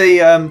anyway, they're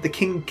the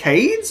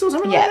Kincaids or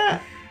something like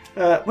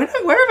that.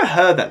 Where have I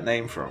heard that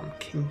name from?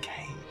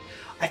 Kincaid.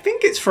 I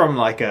think it's from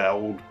like an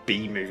old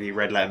B movie,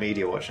 Red Letter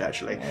Media watch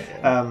actually.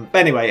 But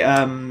anyway, they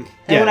want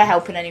to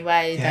help in any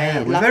way.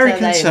 Yeah, we're very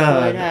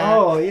concerned.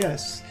 Oh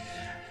yes.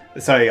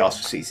 So he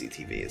asked for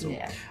CCTV as well.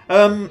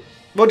 Yeah.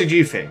 What did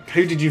you think?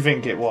 Who did you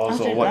think it was,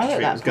 or what did you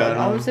think was going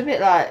on? I was a bit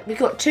like, we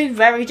got two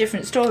very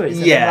different stories.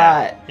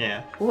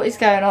 And what is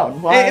going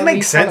on? Why it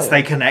makes sense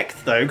they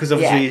connect though, because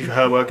obviously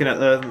her working at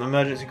the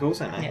emergency call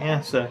centre.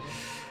 Yeah.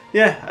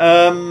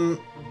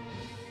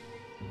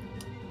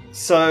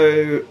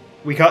 So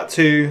we cut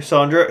to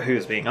Sandra, who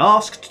is being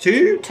asked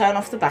to turn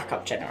off the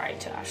backup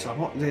generator. So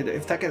what?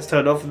 If that gets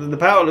turned off, then the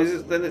power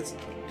loses. Then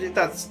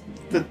that's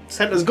the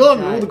centre's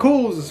gone. All the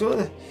calls. It's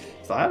like,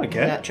 I don't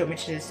care. Do you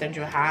want me to send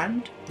you a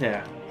hand?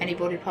 Yeah. Any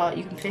body part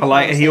you can pick. I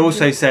like. He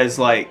also says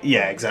like,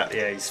 yeah, exactly.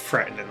 Yeah, he's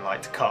threatening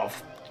like to cut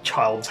off a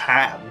child's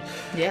hand.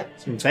 Yeah.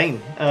 It's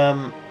insane.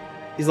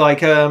 He's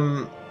like,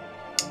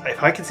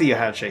 if I can see your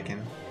hand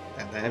shaking,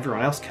 then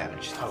everyone else can.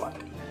 And she's like,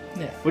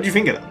 yeah. What do you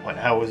think of that point?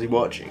 How was he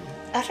watching?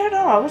 I don't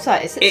know. I was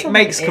like, is it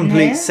makes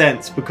complete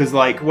sense because,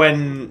 like,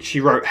 when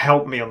she wrote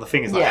 "help me" on the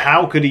thing, it's like,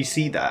 how could he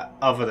see that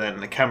other than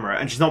the camera?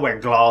 And she's not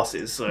wearing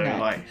glasses, so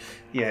like,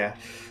 yeah.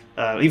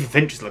 Even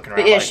Finch is looking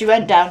around. But yeah, like, she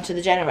went down to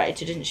the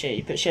generator, didn't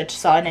she? But she had to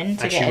sign in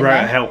to get in there. And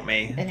she wrote "help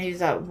me," and he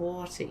was like,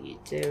 "What are you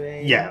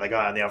doing?" Yeah, the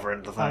guy on the other end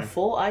of the phone. I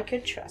thought I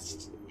could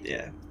trust you.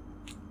 Yeah.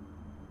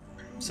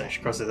 So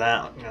she crosses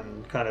out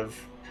and kind of.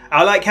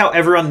 I like how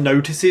everyone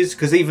notices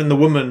because even the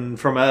woman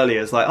from earlier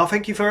is like, "Oh,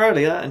 thank you for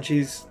earlier," and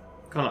she's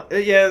kind of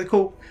like, "Yeah,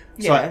 cool."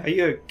 It's like, are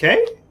you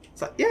okay?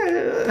 It's like,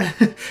 yeah.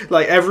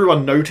 Like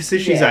everyone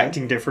notices she's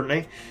acting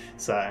differently.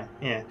 So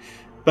yeah,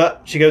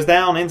 but she goes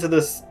down into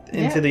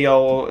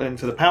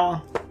the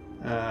power.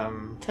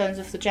 Turns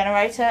off the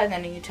generator, and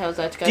then he tells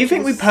her to go. Do you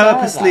think we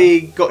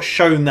purposely got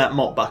shown that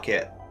mop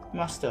bucket?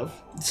 Must have.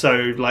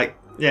 So like,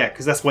 yeah,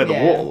 because that's where the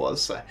water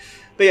was. So.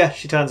 But yeah,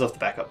 she turns off the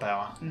backup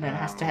power. And then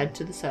has to head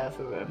to the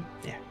server room.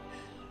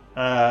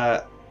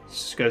 Yeah.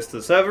 She goes to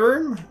the server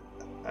room,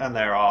 and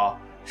there are.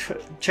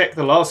 Check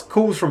the last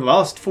calls from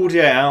last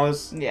 48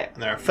 hours. Yeah.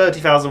 And there are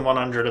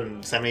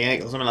 30,178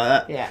 or something like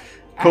that. Yeah.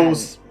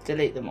 Calls. And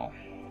delete them all.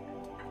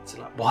 It's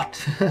like,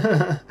 what?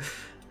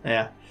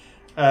 Yeah.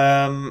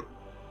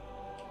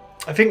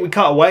 I think we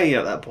cut away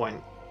at that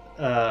point.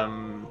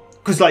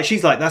 Because like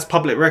she's like, that's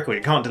public record.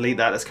 You can't delete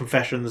that. That's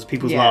confessions,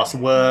 people's last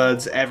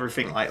words,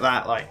 everything like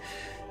that. Like,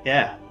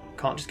 yeah,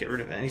 can't just get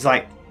rid of it. And he's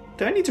like,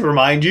 do I need to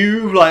remind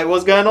you like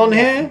what's going on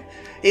here?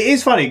 It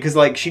is funny because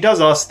like she does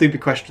ask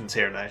stupid questions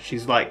here and there.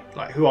 She's like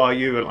who are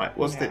you and like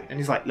what's the? And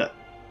he's like, look,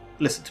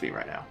 listen to me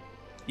right now.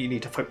 You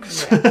need to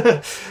focus.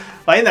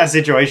 Like in that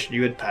situation,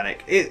 you would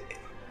panic.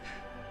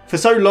 For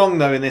so long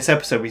though in this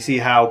episode, we see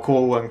how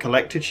cool and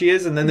collected she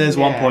is, and then there's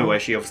one point where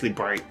she obviously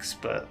breaks,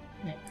 but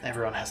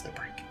everyone has their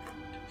breaking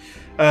point.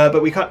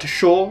 But we cut to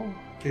Shaw,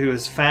 who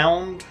has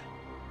found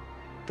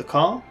the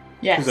car.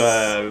 Yes,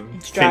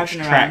 it's Finch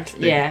tracked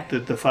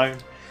the phone,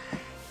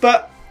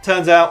 but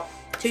turns out.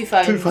 Two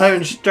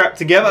phones strapped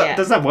together. Yeah.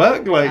 Does that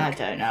work? Like I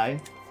don't know.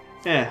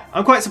 Yeah,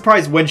 I'm quite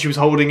surprised when she was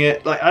holding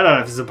it. Like I don't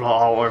know if it's a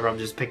plot hole or if I'm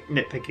just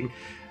nitpicking.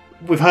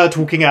 With her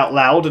talking out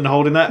loud and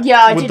holding that,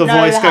 would the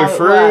voice go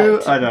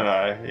through? I don't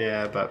know.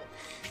 Yeah, but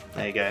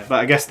there you go. But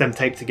I guess them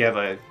taped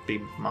together would be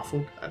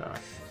muffled. I don't know.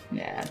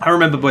 Yeah. I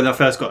remember when I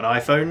first got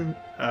an iPhone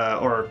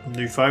or a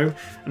new phone,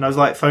 and I was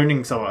like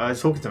phoning someone. I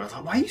was talking to them. I was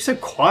like, "Why are you so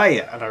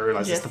quiet?" And I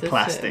realised it's the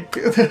plastic.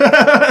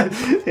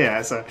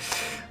 Yeah, so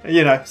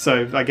you know,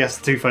 so I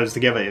guess two phones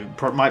together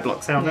it might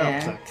block sound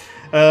out.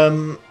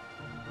 So.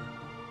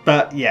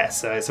 But yeah,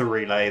 so it's a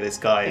relay. This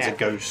guy is a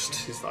ghost.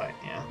 He's like,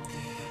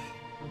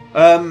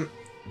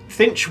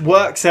 Finch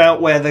works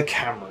out where the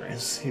camera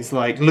is. He's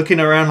like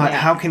looking around, like,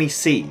 how can he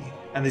see?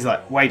 And he's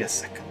like, wait a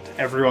second.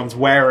 Everyone's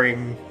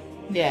wearing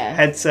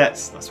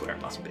headsets. That's where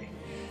it must be.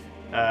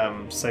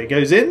 So he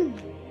goes in.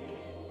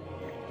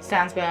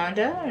 Stands behind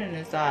her and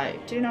is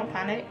like, do not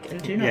panic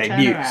and do not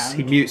turn around.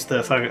 He mutes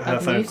the phone, her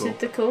I've phone muted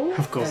the call.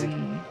 Of course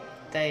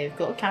they've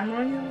got a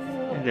camera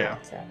on your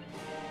headset.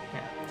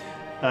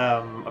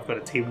 I've got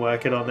a team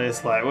working on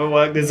this. Like, we'll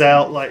work this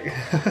out. Like,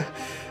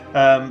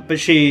 but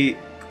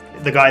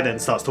the guy then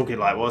starts talking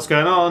like, "What's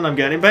going on? I'm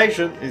getting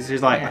impatient."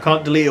 He's like, "I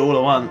can't delete it all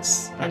at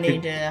once. I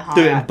need a high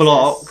do it in access.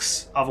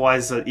 blocks.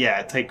 Otherwise,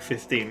 take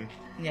 15."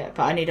 Yeah,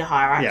 but I need a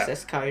higher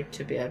access code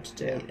to be able to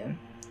delete them.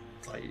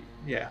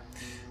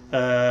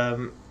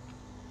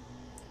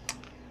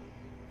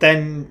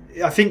 Then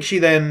I think she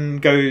then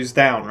goes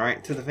down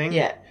right to the thing.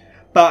 Yeah.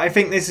 But I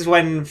think this is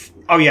when...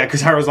 Oh, yeah,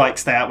 because Harold's like,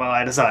 stay out my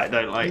line of sight.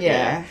 Don't like...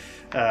 Yeah.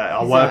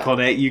 I'll work on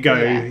it. You go,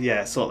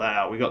 sort that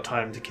out. We got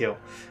time to kill.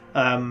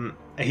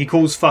 He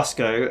calls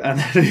Fusco, and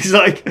then he's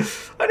like,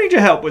 I need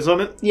your help with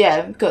something.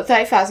 Yeah, got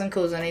 30,000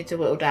 calls I need to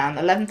whittle down.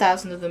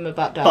 11,000 of them are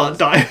butt dials.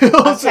 Dials.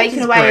 I've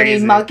taken away any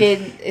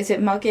mugging... Is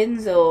it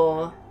muggins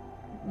or...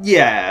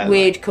 Yeah.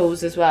 Weird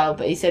calls as well,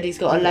 but he said he's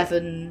got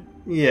 11...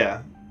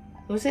 Yeah.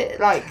 Was it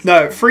like...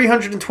 No,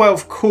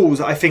 312 calls,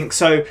 I think.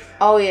 So...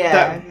 Oh, yeah.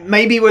 That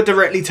maybe were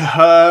directly to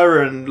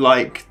her and,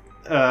 like...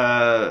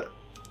 I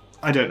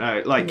don't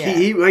know. Like,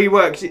 he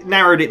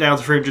narrowed it down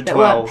to 312. That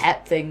weren't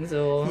pet things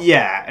or...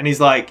 Yeah, and he's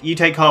like, you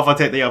take half, I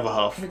take the other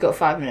half. We've got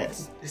 5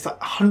 minutes. It's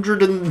like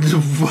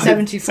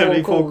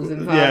 174 calls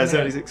in 5 Yeah, minutes.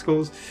 76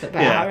 calls. But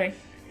better hurry.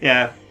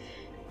 Yeah.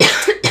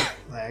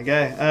 There you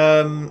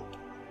go.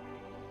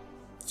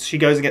 She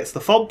goes and gets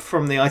the fob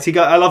from the IT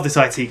guy. I love this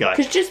IT guy.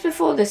 Because just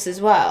before this as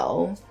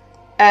well,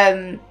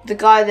 the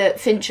guy that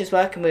Finch is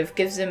working with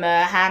gives him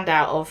a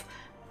handout of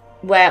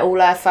where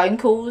all our phone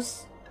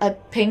calls are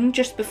pinged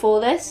just before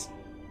this.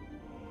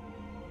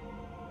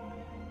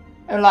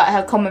 And like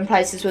her common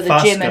places were the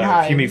gym and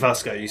home. You mean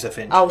Fusco? You said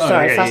Finch. Oh,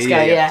 sorry,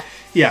 Fusco,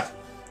 yeah.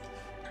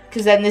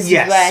 Because then this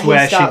is where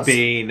he starts...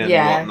 she'd been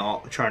and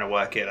whatnot, trying to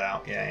work it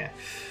out.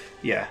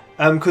 Yeah.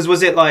 Because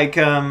was it like...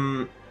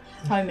 Home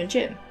and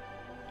gym?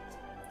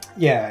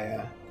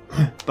 Yeah.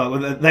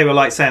 But they were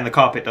like saying the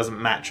carpet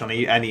doesn't match on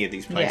any of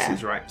these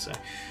places, right? So,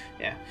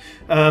 yeah.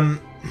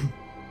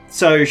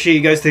 So she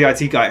goes to the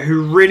IT guy,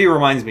 who really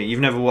reminds me, you've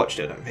never watched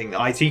it, I don't think,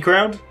 the IT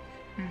Crowd?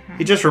 Mm-hmm.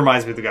 He just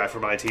reminds me of the guy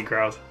from IT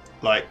Crowd.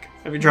 Like,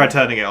 have you tried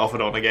turning it off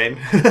and on again?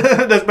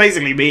 That's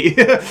basically me.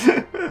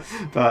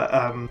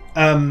 But,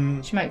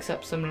 she makes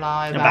up some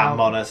lie about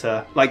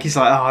Monitor. Like, he's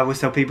like, I always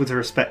tell people to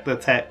respect the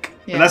tech.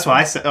 Yeah. And that's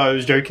why I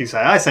was joking,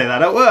 saying, I say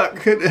that at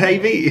work. Hey,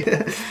 me.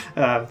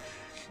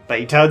 But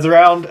he turns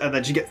around, and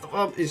then she gets the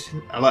fob.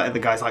 I like the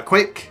guy's like,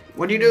 quick,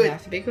 what are you doing? You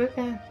have to be quick,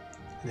 And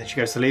then she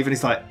goes to leave, and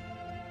he's like,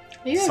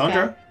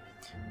 Sandra? Okay?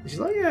 And she's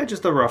like, yeah,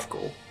 just a rough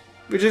call.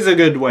 Which is a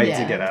good way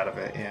to get out of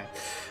it,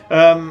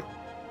 yeah.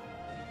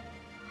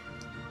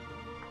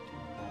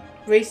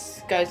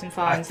 Reese goes and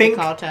finds the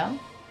cartel.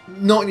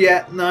 Not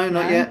yet. No,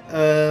 not yet.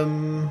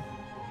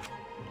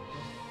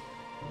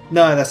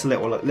 No, that's a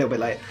little bit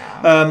late.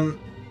 Oh.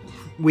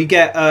 We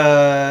get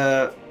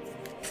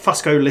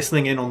Fusco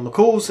listening in on the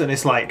calls, and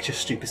it's like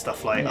just stupid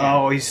stuff like,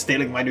 oh, he's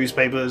stealing my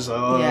newspapers,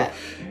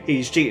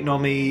 he's cheating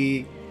on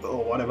me,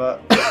 or whatever.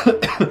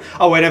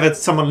 Oh, whenever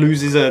someone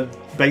loses a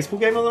baseball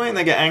game on the way and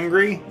they get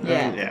angry.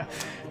 Yeah.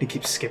 He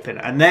keeps skipping.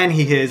 And then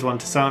he hears one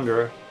to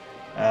Sandra.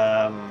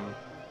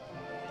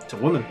 It's a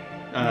woman.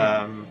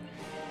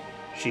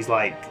 She's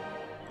like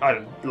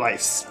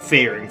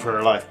fearing for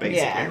her life,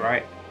 basically,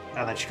 right?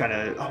 And then she kind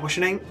of, what's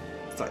your name?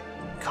 It's like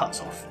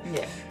cuts off.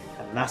 Yeah.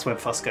 And that's when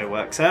Fusco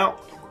works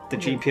out. The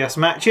GPS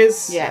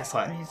matches. Yeah. It's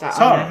like, he's like,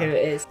 Tara. I know who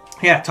it is.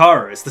 Yeah,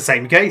 Tara. It's the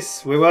same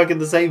case. We're working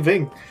the same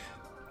thing.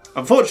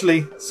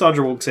 Unfortunately,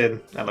 Sandra walks in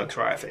and looks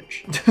right at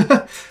Finch.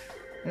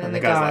 And then the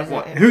guy's like,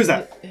 what? Who's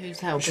that? Who's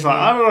helping? She's like,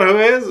 I don't know who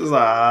it is. It's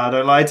like,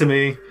 don't lie to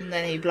me. And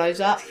then he blows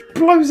up.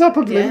 Blows up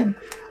a balloon.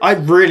 Yeah. I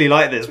really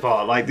like this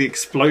part, like the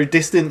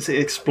distant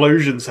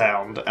explosion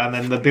sound, and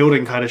then the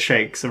building kind of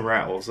shakes and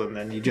rattles, and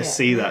then you just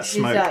see that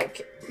smoke.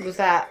 Like, was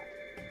that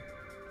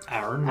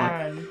Aaron?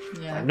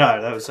 Yeah.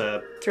 No, that was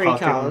a 3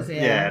 cars.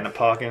 Yeah, in a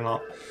parking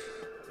lot.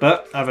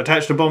 But I've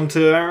attached a bomb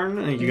to Aaron,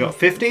 and you got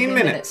 15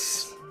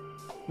 minutes.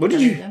 What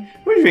did you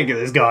think of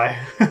this guy?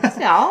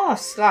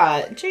 It's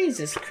like,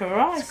 Jesus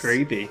Christ. It's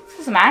creepy.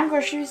 There's some anger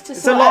issues to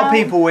There's a lot of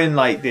people in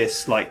like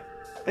this, like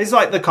it's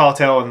like the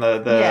cartel and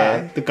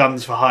the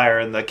guns for hire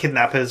and the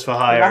kidnappers for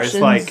hire. It's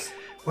like,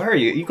 where are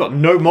you? You've got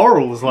no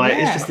morals. Like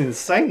it's just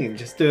insane.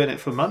 Just doing it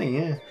for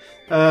money.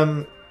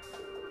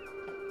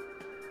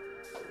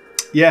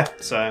 Yeah.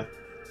 So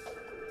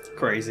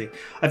crazy.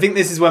 I think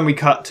this is when we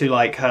cut to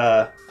like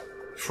her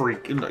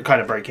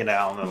kind of breaking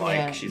down and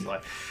like she's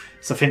like,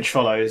 so Finch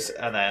follows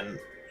and then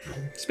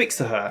speaks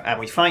to her, and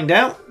we find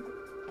out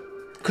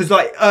because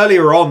like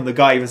earlier on the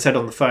guy even said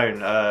on the phone,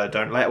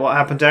 don't let what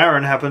happened to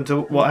Aaron happen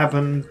to what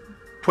happened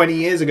 20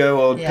 years ago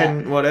or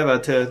 10 whatever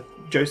to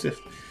Joseph.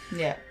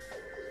 Yeah.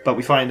 But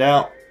we find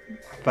out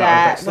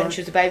that when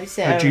she was a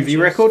babysitter, her juvie she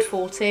record. was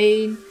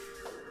 14.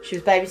 She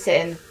was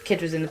babysitting. The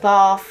kid was in the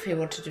bath. He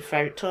wanted her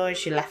favourite toy.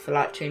 She left for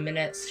like 2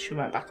 minutes. She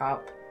went back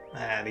up.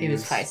 And he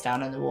was face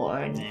down in the water,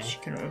 and she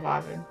couldn't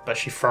revive him. But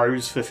she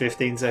froze for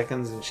 15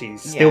 seconds, and she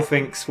still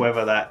thinks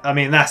whether that. I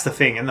mean, that's the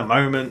thing. In the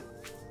moment,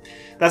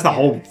 that's the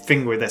whole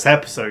thing with this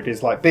episode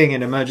is like being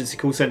in an emergency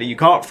call center, you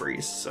can't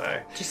freeze.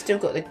 So she's still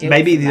got the guilt.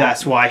 Maybe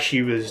that's why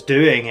she was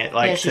doing it.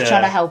 Like she's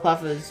trying to help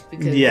others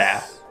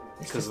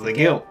because of the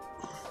guilt.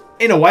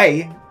 In a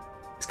way,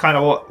 it's kind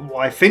of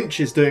why Finch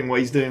is doing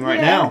what he's doing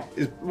right now.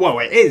 Well,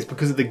 it is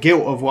because of the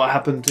guilt of what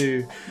happened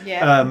to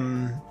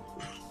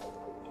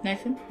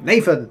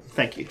Nathan,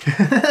 thank you.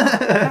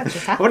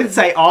 I wanted to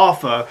say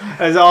Arthur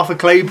as Arthur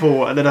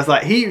Claypool, and then I was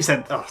like, he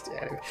said,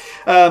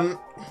 Nathan.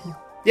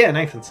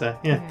 So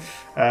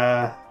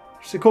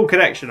it's a cool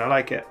connection. I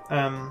like it.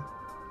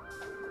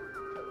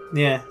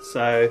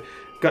 So.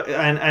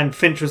 And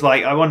Finch was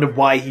like, I wonder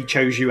why he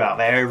chose you out of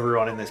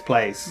everyone in this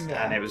place.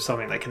 And it was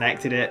something that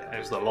connected it. It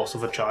was the loss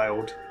of a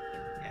child.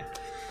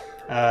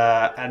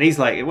 And he's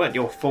like, it weren't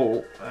your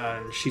fault.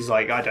 And she's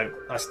like, I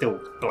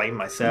still blame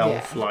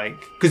myself. Like,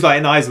 because like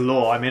in the eyes of the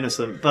law, I'm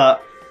innocent,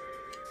 but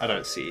I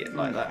don't see it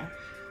like that.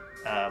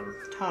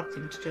 It's a hard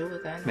thing to deal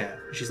with then. Yeah.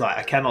 She's like,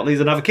 I cannot lose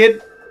another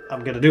kid.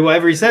 I'm going to do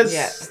whatever he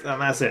says. And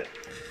that's it.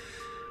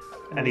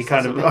 And he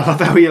kind of, I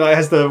love how he like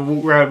has to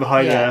walk around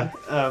behind her.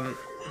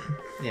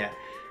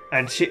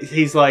 And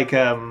he's like,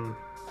 I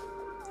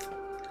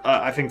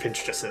think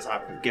Finch just says, I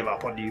can give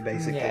up on you,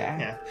 basically.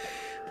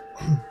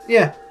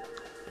 Yeah.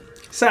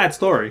 Sad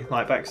story,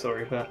 like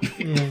backstory, but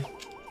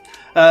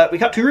we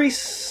cut to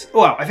Reese.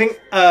 Well, I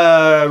think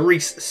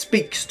Reese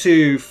speaks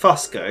to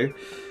Fusco.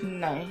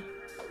 No.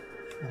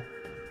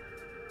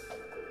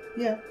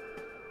 Yeah.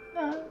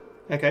 No.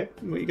 Okay,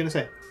 what are you going to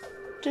say?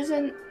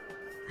 Doesn't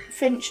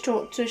Finch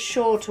talk to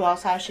Shaw to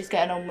ask how she's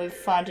getting on with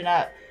finding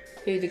out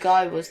who the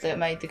guy was that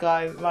made the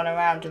guy run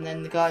around, and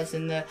then the guy's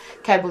in the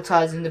cable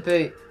ties in the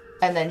boot,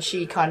 and then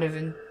she kind of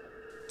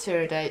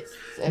interrogates.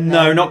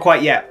 No, not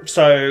quite yet.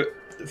 So,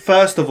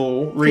 first of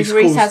all, Reese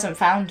hasn't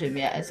found him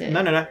yet, is it?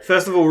 No.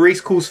 First of all,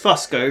 Reese calls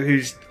Fusco,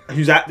 who's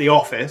at the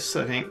office,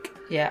 I think.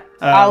 Yeah.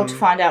 To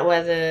find out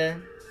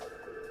whether...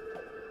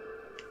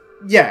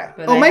 Yeah.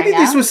 Or maybe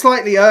this was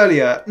slightly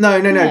earlier. No.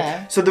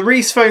 Yeah. So the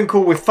Reese phone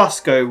call with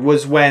Fusco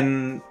was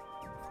when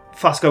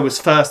Fusco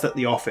was first at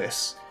the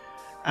office.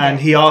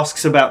 And he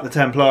asks about the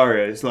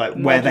Templarios, like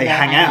where they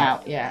hang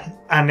out. Yeah.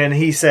 And then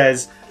he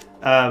says,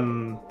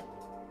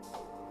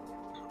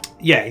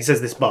 he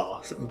says this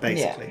bar,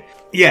 basically.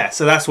 Yeah,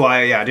 so that's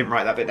why, I didn't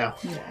write that bit down.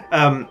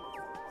 Yeah.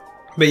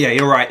 But yeah,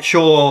 you're right.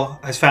 Shaw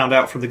has found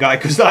out from the guy,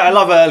 because I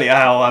love earlier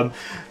how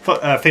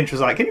Finch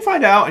was like, can you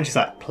find out? And she's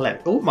like,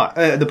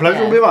 the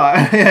pleasure will be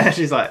mine. Yeah,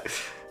 she's like,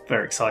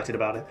 very excited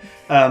about it.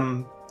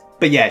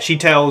 But yeah, she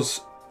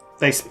tells...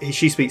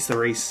 She speaks to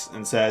Reese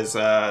and says,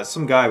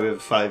 some guy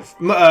with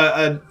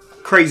a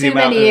crazy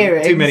amount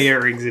of too many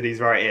earrings in his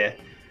right ear.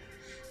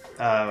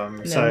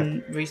 And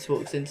then Reese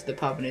walks into the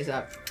pub and he's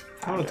like,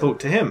 I want to talk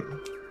to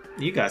him.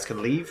 You guys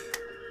can leave.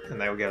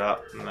 And they'll get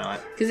up and they're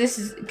like...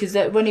 Because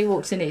when he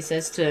walks in, he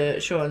says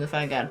to Shaw on the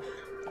phone again,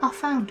 I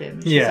found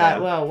him. She's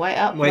like, well, wait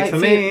up. Wait for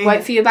me.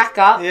 Wait for your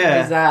backup.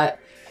 Yeah.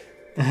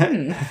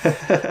 And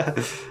he's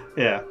like,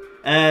 Yeah.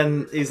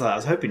 And he's like, I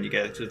was hoping you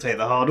guys would take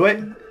the hard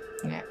way.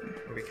 Yeah.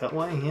 We cut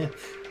away,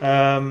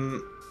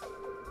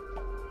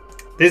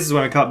 This is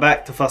when we cut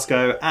back to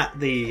Fusco at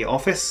the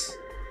office,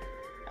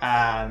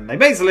 and they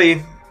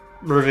basically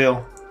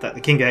reveal that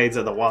the Kincaids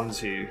are the ones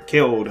who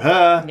killed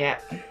her. Yeah.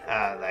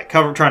 They're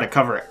trying to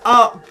cover it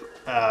up.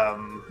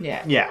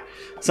 Yeah.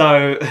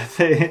 So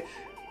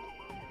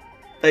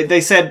they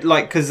said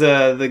like because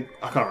I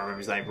can't remember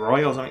his name,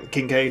 Roy or something,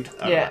 Kincaid.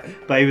 Yeah.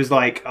 But he was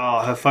like,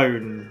 her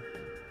phone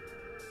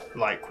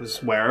like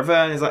was wherever,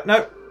 and he's like,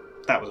 nope.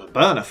 That was a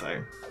burner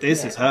phone.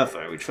 This is her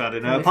phone, which found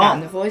in her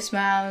apartment. Found the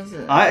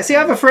voicemails. I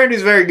have a friend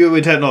who's very good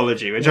with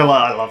technology, which I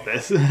love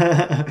this.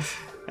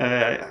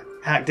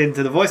 Hacked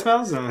into the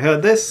voicemails and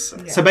heard this.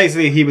 Yeah. So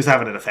basically, he was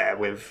having an affair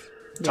with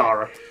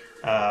Tara,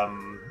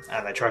 and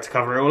they tried to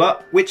cover it all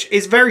up, which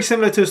is very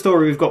similar to a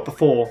story we've got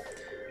before.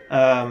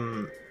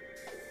 It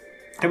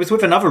was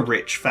with another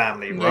rich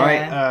family, right?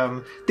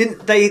 Yeah.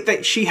 Didn't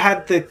they? She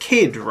had the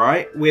kid,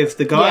 right, with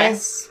the guy.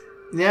 Yes.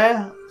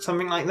 Yeah,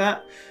 something like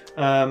that.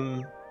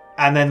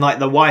 And then, like,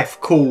 the wife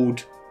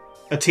called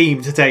a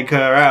team to take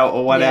her out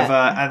or whatever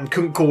and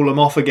couldn't call them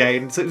off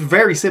again. So it's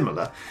very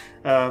similar.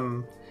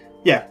 But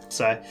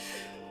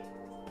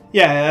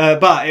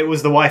it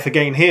was the wife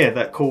again here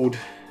that called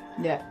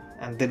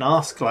and didn't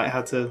ask, like,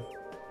 how to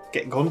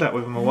get in contact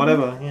with him or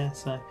whatever. Yeah,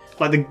 so...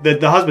 Like,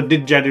 the husband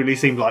did genuinely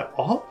seem like,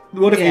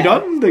 what have you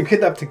done? They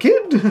kidnapped a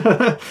kid?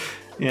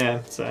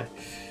 Yeah, so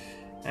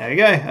there we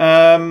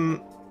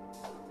go.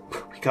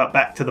 We got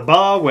back to the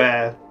bar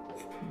where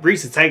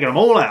Reese has taken them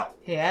all out.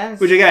 Yes.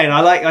 Which again,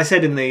 I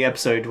said in the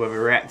episode where we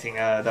were reacting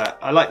that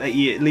I like that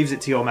it leaves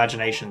it to your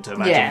imagination to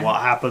imagine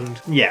what happened.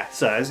 Yeah,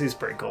 so it's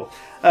pretty cool.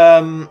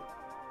 And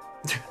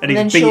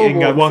he's beating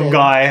one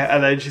guy,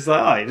 and then she's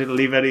like, "Oh, you didn't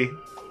leave any.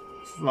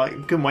 Like,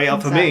 couldn't wait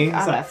up for me."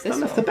 I left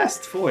the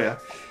best for you.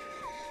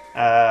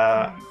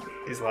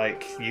 He's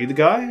like, "You the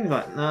guy?" He's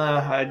like, "No,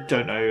 I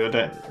don't know. I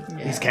don't." Yeah.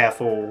 He's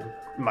careful.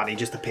 Money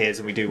just appears,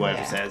 and we do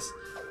whatever he says.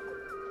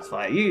 It's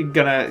like, you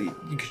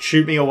could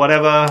shoot me or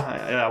whatever.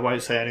 I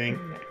won't say anything.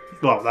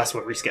 Well, that's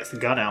when Reese gets the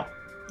gun out.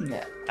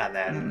 Yeah. And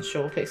then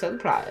Shaw picks up the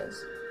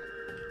pliers.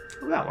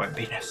 Well, that won't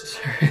be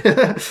necessary.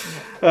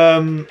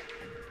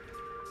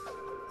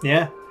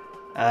 Yeah.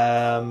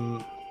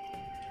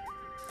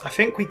 I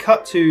think we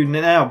cut to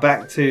now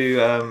back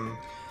to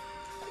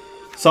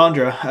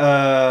Sandra.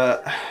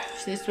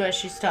 This is where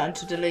she's starting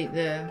to delete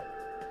the...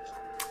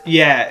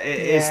 Yeah,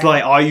 it's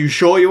like, are you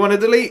sure you want to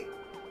delete?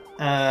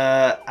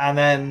 And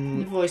then...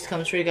 The voice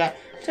comes through going,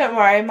 don't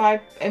worry,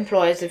 my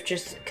employers have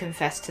just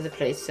confessed to the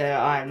police, so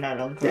I am no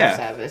longer in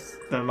service.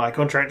 Then my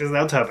contract is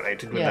now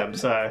terminated with them,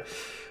 so...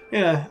 You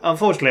know,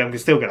 unfortunately, I'm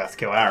still going to have to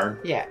kill Aaron.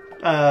 Yeah.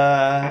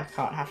 I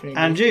can't have any...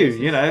 And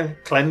you know,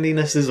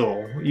 cleanliness is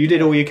all. You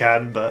did all you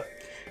can, but...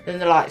 Then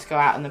the lights go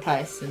out in the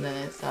place, and then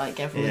it's like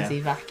everyone's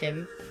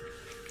evacuating.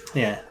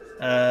 Yeah.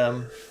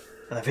 And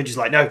then Finch is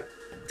like, no,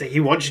 he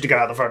wants you to go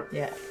out the front.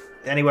 Yeah.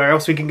 Anywhere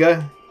else we can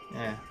go?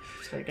 Yeah.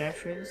 So go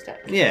through the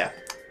steps. Yeah.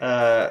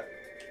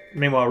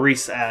 Meanwhile,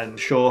 Reese and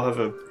Shaw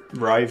have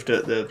arrived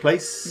at the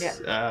place.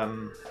 Yeah.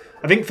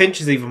 I think Finch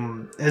is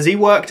even... Has he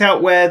worked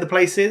out where the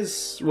place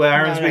is? Where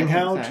Aaron's being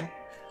held? So.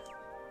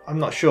 I'm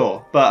not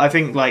sure. But I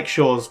think like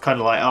Shaw's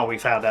kind of like, oh, we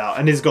found out.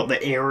 And he's got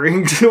the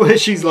earrings where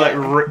she's like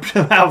ripped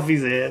him out of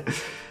his ear.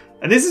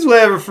 And this is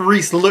where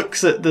Reese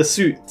looks at the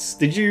suits.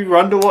 Did you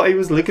wonder what he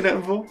was looking at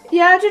them for?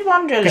 Yeah, I did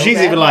wonder a little bit. Because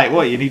she's even like,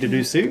 what, you need a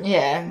new suit?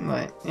 Yeah.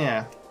 Like,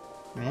 yeah.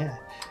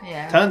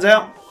 Yeah. Turns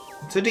out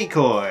it's a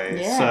decoy.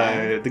 Yeah.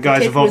 So the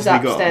guys have obviously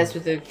got... was upstairs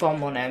with the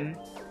bomb on him.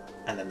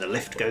 And then the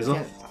lift goes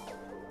off.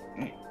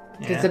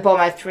 Because the bomb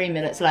had 3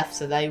 minutes left,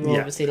 so they were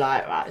obviously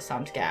like, right, it's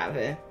time to get out of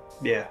here.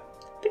 Yeah.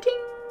 Ba-ding.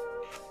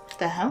 What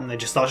the hell? And they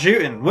just start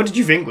shooting. What did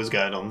you think was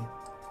going on?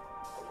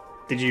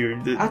 Did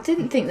you... I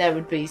didn't think they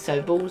would be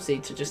so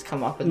ballsy to just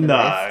come up in the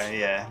lift.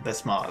 Yeah, they're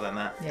smarter than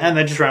that. Yeah. And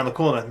they're just around the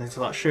corner and they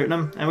start shooting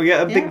them. And we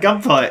get a big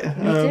gunfight.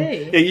 We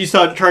do. Yeah, you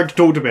started trying to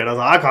talk to me and I was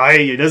like, I can't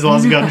hear you. There's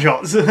lots of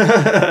gunshots.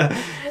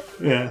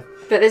 Yeah.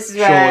 But this is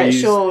where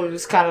Shaw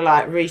was kind of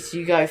like, Reese,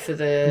 you go for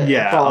the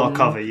bomb. I'll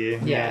cover you.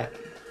 Yeah.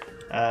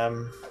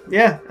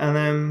 Yeah, and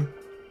then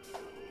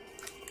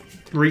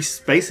Reese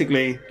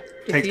basically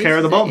takes care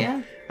of the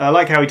bomb. I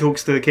like how he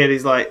talks to the kid.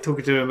 He's like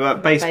talking to him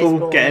about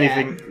baseball get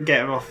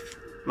him off,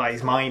 like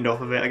his mind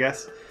off of it, I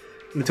guess.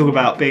 And they talk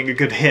about being a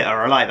good hitter.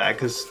 I like that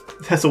because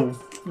that's all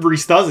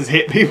Reese does is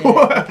hit people.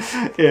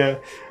 Yeah.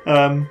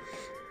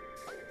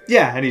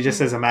 And he just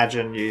says,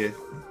 imagine you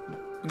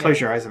close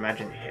your eyes,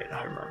 imagine you hit a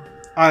home run.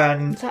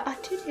 And so I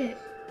did it.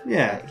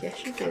 Yeah. Like,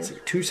 yes, you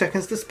did. 2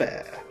 seconds to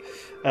spare.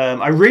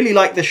 I really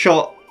like the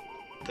shot.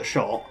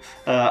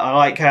 I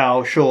like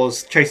how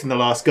Shaw's chasing the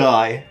last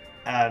guy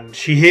and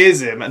she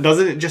hears him and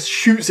just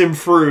shoots him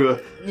through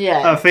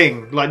a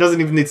thing. Like,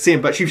 doesn't even need to see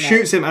him, but she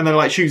shoots him and then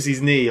like shoots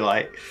his knee.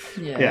 Like,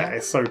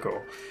 it's so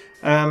cool.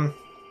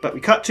 But we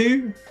cut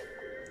to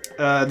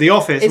the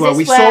office. Well,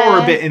 we saw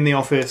her a bit in the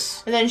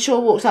office. And then Shaw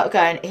walks up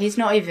going, he's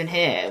not even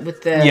here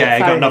with the he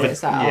got another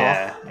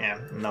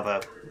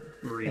another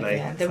relay.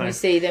 Yeah. Then we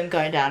see them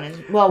going down and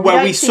we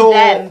don't see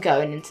them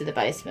going into the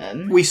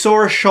basement. We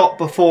saw a shot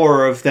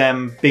before of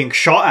them being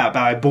shot at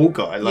by a bald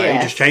guy. Like he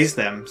just chased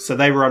them, so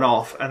they run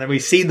off, and then we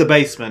see the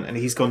basement and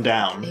he's gone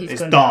down.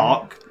 It's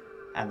dark.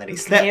 And then he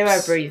slips. Hear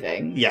her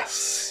breathing.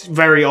 Yes,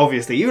 very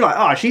obviously. You're like,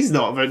 oh, she's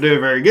not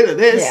doing very good at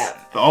this. Yeah.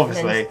 But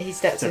obviously, he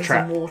steps in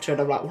some water,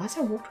 and I'm like, why is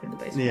there water in the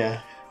basement? Yeah.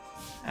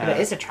 But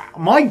it is a trap.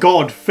 My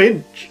God,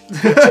 Finch.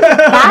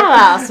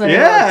 Badass when he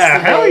wants to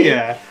hell be.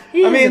 yeah.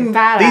 I mean,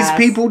 these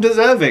people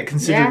deserve it,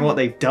 considering what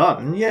they've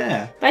done.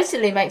 Yeah.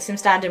 Basically makes him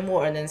stand in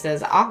water and then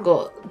says, I've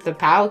got the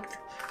power.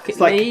 It's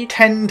like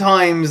 10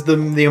 times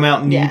the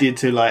amount needed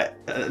to like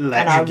electrocute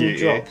and I will you.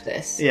 drop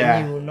this. Yeah.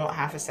 And you will not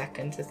have a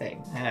second to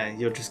think. Yeah,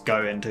 you'll just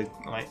go into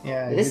like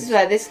This is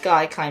where this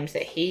guy claims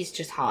that he's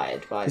just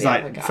hired by the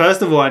other guy.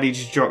 First of all, I need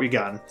you to drop your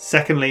gun.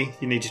 Secondly,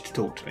 you need you to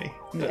talk to me.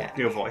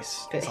 Your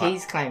voice. But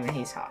he's claiming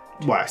he's hired.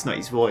 Well, it's not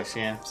his voice,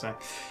 yeah. So,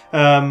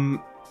 and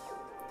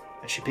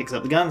she picks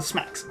up the gun and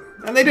smacks him.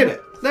 And they did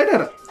it. They did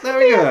it. There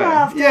we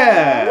go.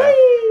 Yeah.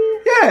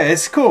 Yeah,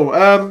 it's cool.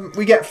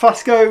 We get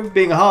Fusco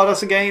being a hard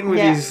ass again with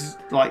his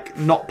like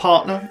not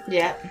partner.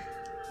 Yeah.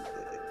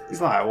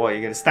 He's like, what, are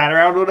you going to stand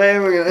around all day?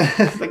 We're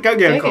gonna like, go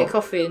get a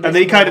coffee. And then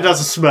he kind of does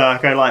a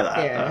smirk. I like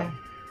that.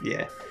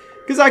 Yeah.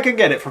 Because I can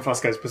get it from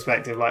Fusco's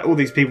perspective. Like, all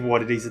these people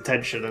wanted his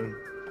attention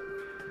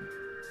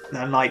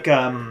and like,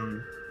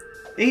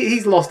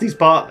 he's lost his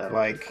partner.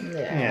 Like,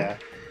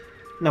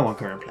 no one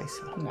can replace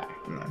her. No.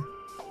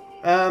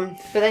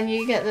 But then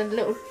you get the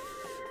little...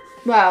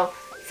 Well,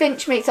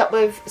 Finch meets up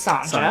with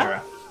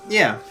Sandra.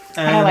 Yeah.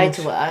 On her way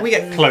to work. We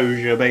get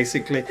closure,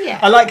 basically. Yeah.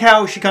 I like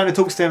how she kind of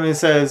talks to him and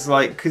says,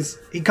 like, because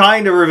he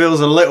kind of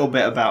reveals a little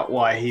bit about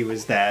why he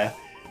was there.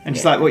 And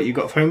she's like, what, you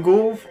got a phone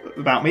call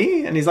about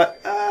me? And he's like,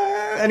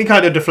 and he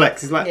kind of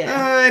deflects. He's like,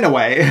 in a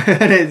way.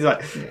 And he's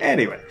like,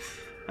 anyway.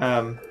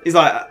 He's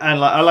like, and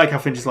like, I like how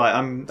Finch is like,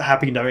 I'm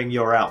happy knowing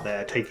you're out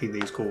there taking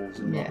these calls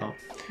and whatnot.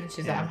 And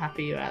she's like, I'm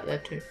happy you're out there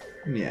too.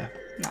 Yeah.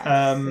 Nice.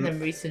 And then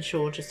Reese and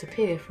Shaw just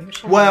appear from the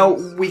shadows.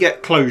 Well, we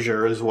get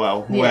closure as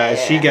well, where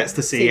she gets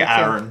to see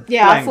Aaron.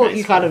 Yeah, I thought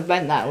you kind of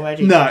meant that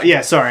already. No,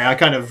 yeah, sorry, I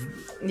kind of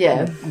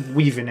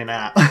weaving in and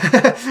out.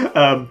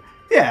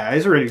 Yeah,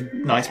 it's a really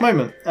nice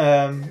moment,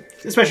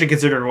 especially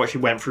considering what she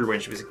went through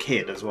when she was a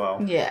kid as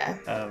well.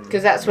 Yeah,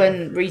 because that's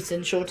when Reese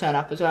and Shaw turn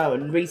up as well,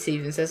 and Reese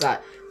even says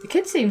like, the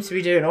kid seems to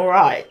be doing all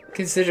right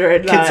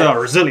considering. Kids are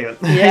resilient.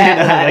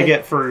 Yeah, they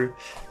get through.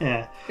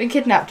 Yeah, been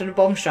kidnapped and a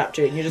bomb strapped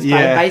to you, and you're just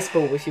playing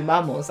baseball with your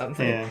mum or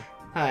something. Yeah,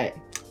 right.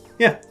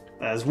 Yeah,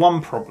 there's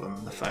one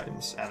problem: the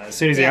phones, and as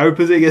soon as he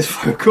opens it, he gets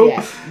vocal.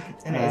 Yeah,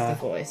 and it's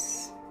the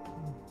voice.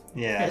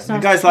 Yeah, it's the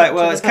nice guy's to like, talk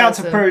well, to it's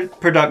the person.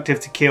 counterproductive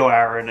to kill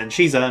Aaron, and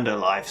she's earned her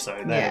life, so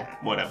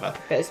whatever.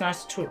 But it's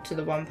nice to talk to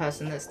the one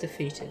person that's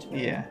defeated.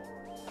 Yeah,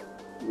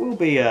 we'll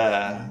be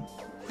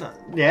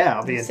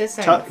I'll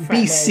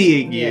be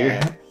seeing you.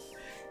 Yeah.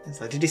 It's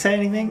like, did he say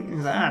anything?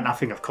 He's like,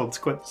 nothing of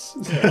consequence.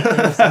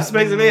 That's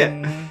basically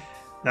it.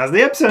 That's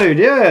the episode.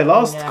 Yeah,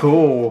 last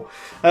call.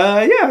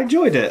 I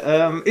enjoyed it.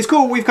 It's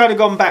cool. We've kind of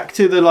gone back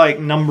to the like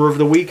number of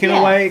the week in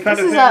a way. Kind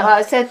of. This is like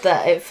I said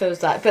that it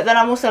feels like, but then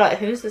I'm also like,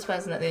 who's this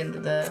person at the end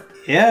of the?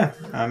 Yeah,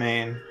 I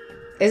mean.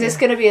 Is this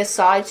going to be a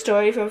side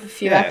story for a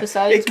few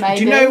episodes? Maybe.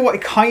 Do you know what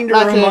it kind of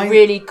like reminds? a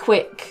really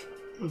quick,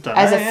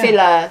 as a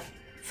filler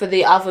for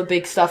the other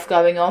big stuff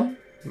going on.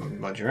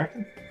 What do you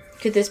reckon?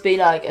 Could this be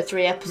like a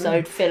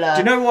 3-episode filler? Do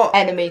you know what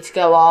enemy to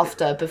go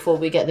after before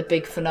we get the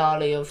big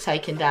finale of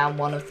taking down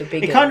one of the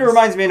big? It kind of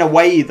reminds me in a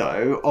way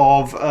though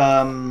of.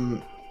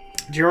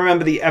 Do you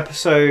remember the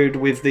episode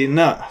with the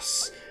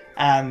nurse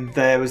and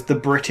there was the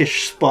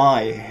British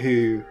spy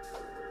who?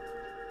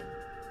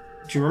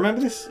 Do you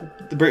remember this?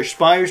 The British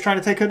spy who was trying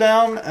to take her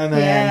down, and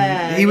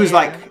then he was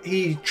like,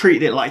 he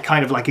treated it like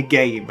kind of like a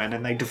game, and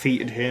then they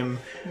defeated him.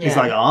 He's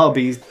like, I'll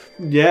be,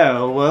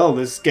 well,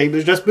 this game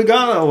has just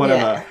begun or whatever.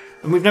 Yeah.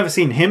 And we've never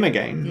seen him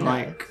again. No.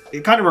 Like,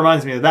 it kind of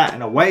reminds me of that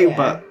in a way,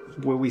 but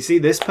will we see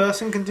this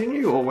person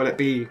continue, or will it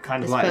be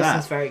kind of like that? This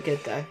person's very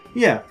good, though.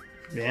 Yeah.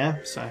 Yeah,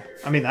 so,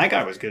 I mean, that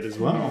guy was good as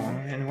well,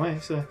 anyway,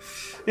 so,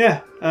 yeah.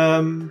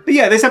 But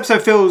yeah, this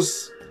episode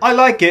feels, I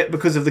like it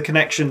because of the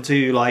connection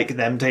to, like,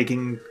 them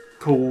taking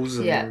calls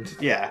and,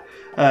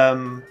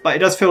 but it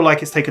does feel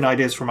like it's taken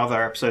ideas from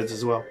other episodes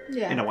as well,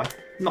 in a way.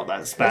 Not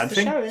that bad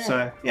thing. Show,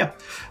 so yeah,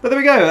 but there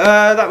we go.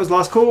 That was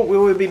last call. We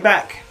will be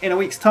back in a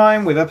week's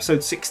time with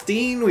episode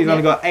 16. We've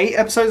only got 8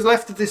 episodes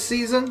left of this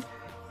season.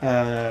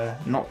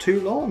 Not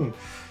too long,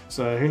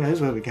 so who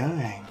knows where we're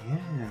going.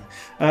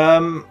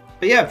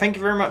 But yeah, thank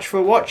you very much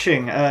for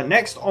watching.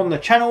 Next on the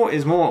channel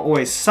is more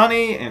Always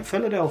Sunny in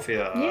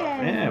Philadelphia.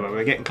 Yeah, where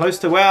we're getting close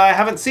to where I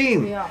haven't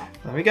seen. We are.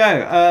 There we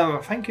go.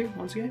 Thank you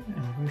once again,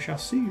 and we shall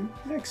see you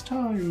next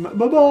time.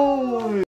 Bye bye.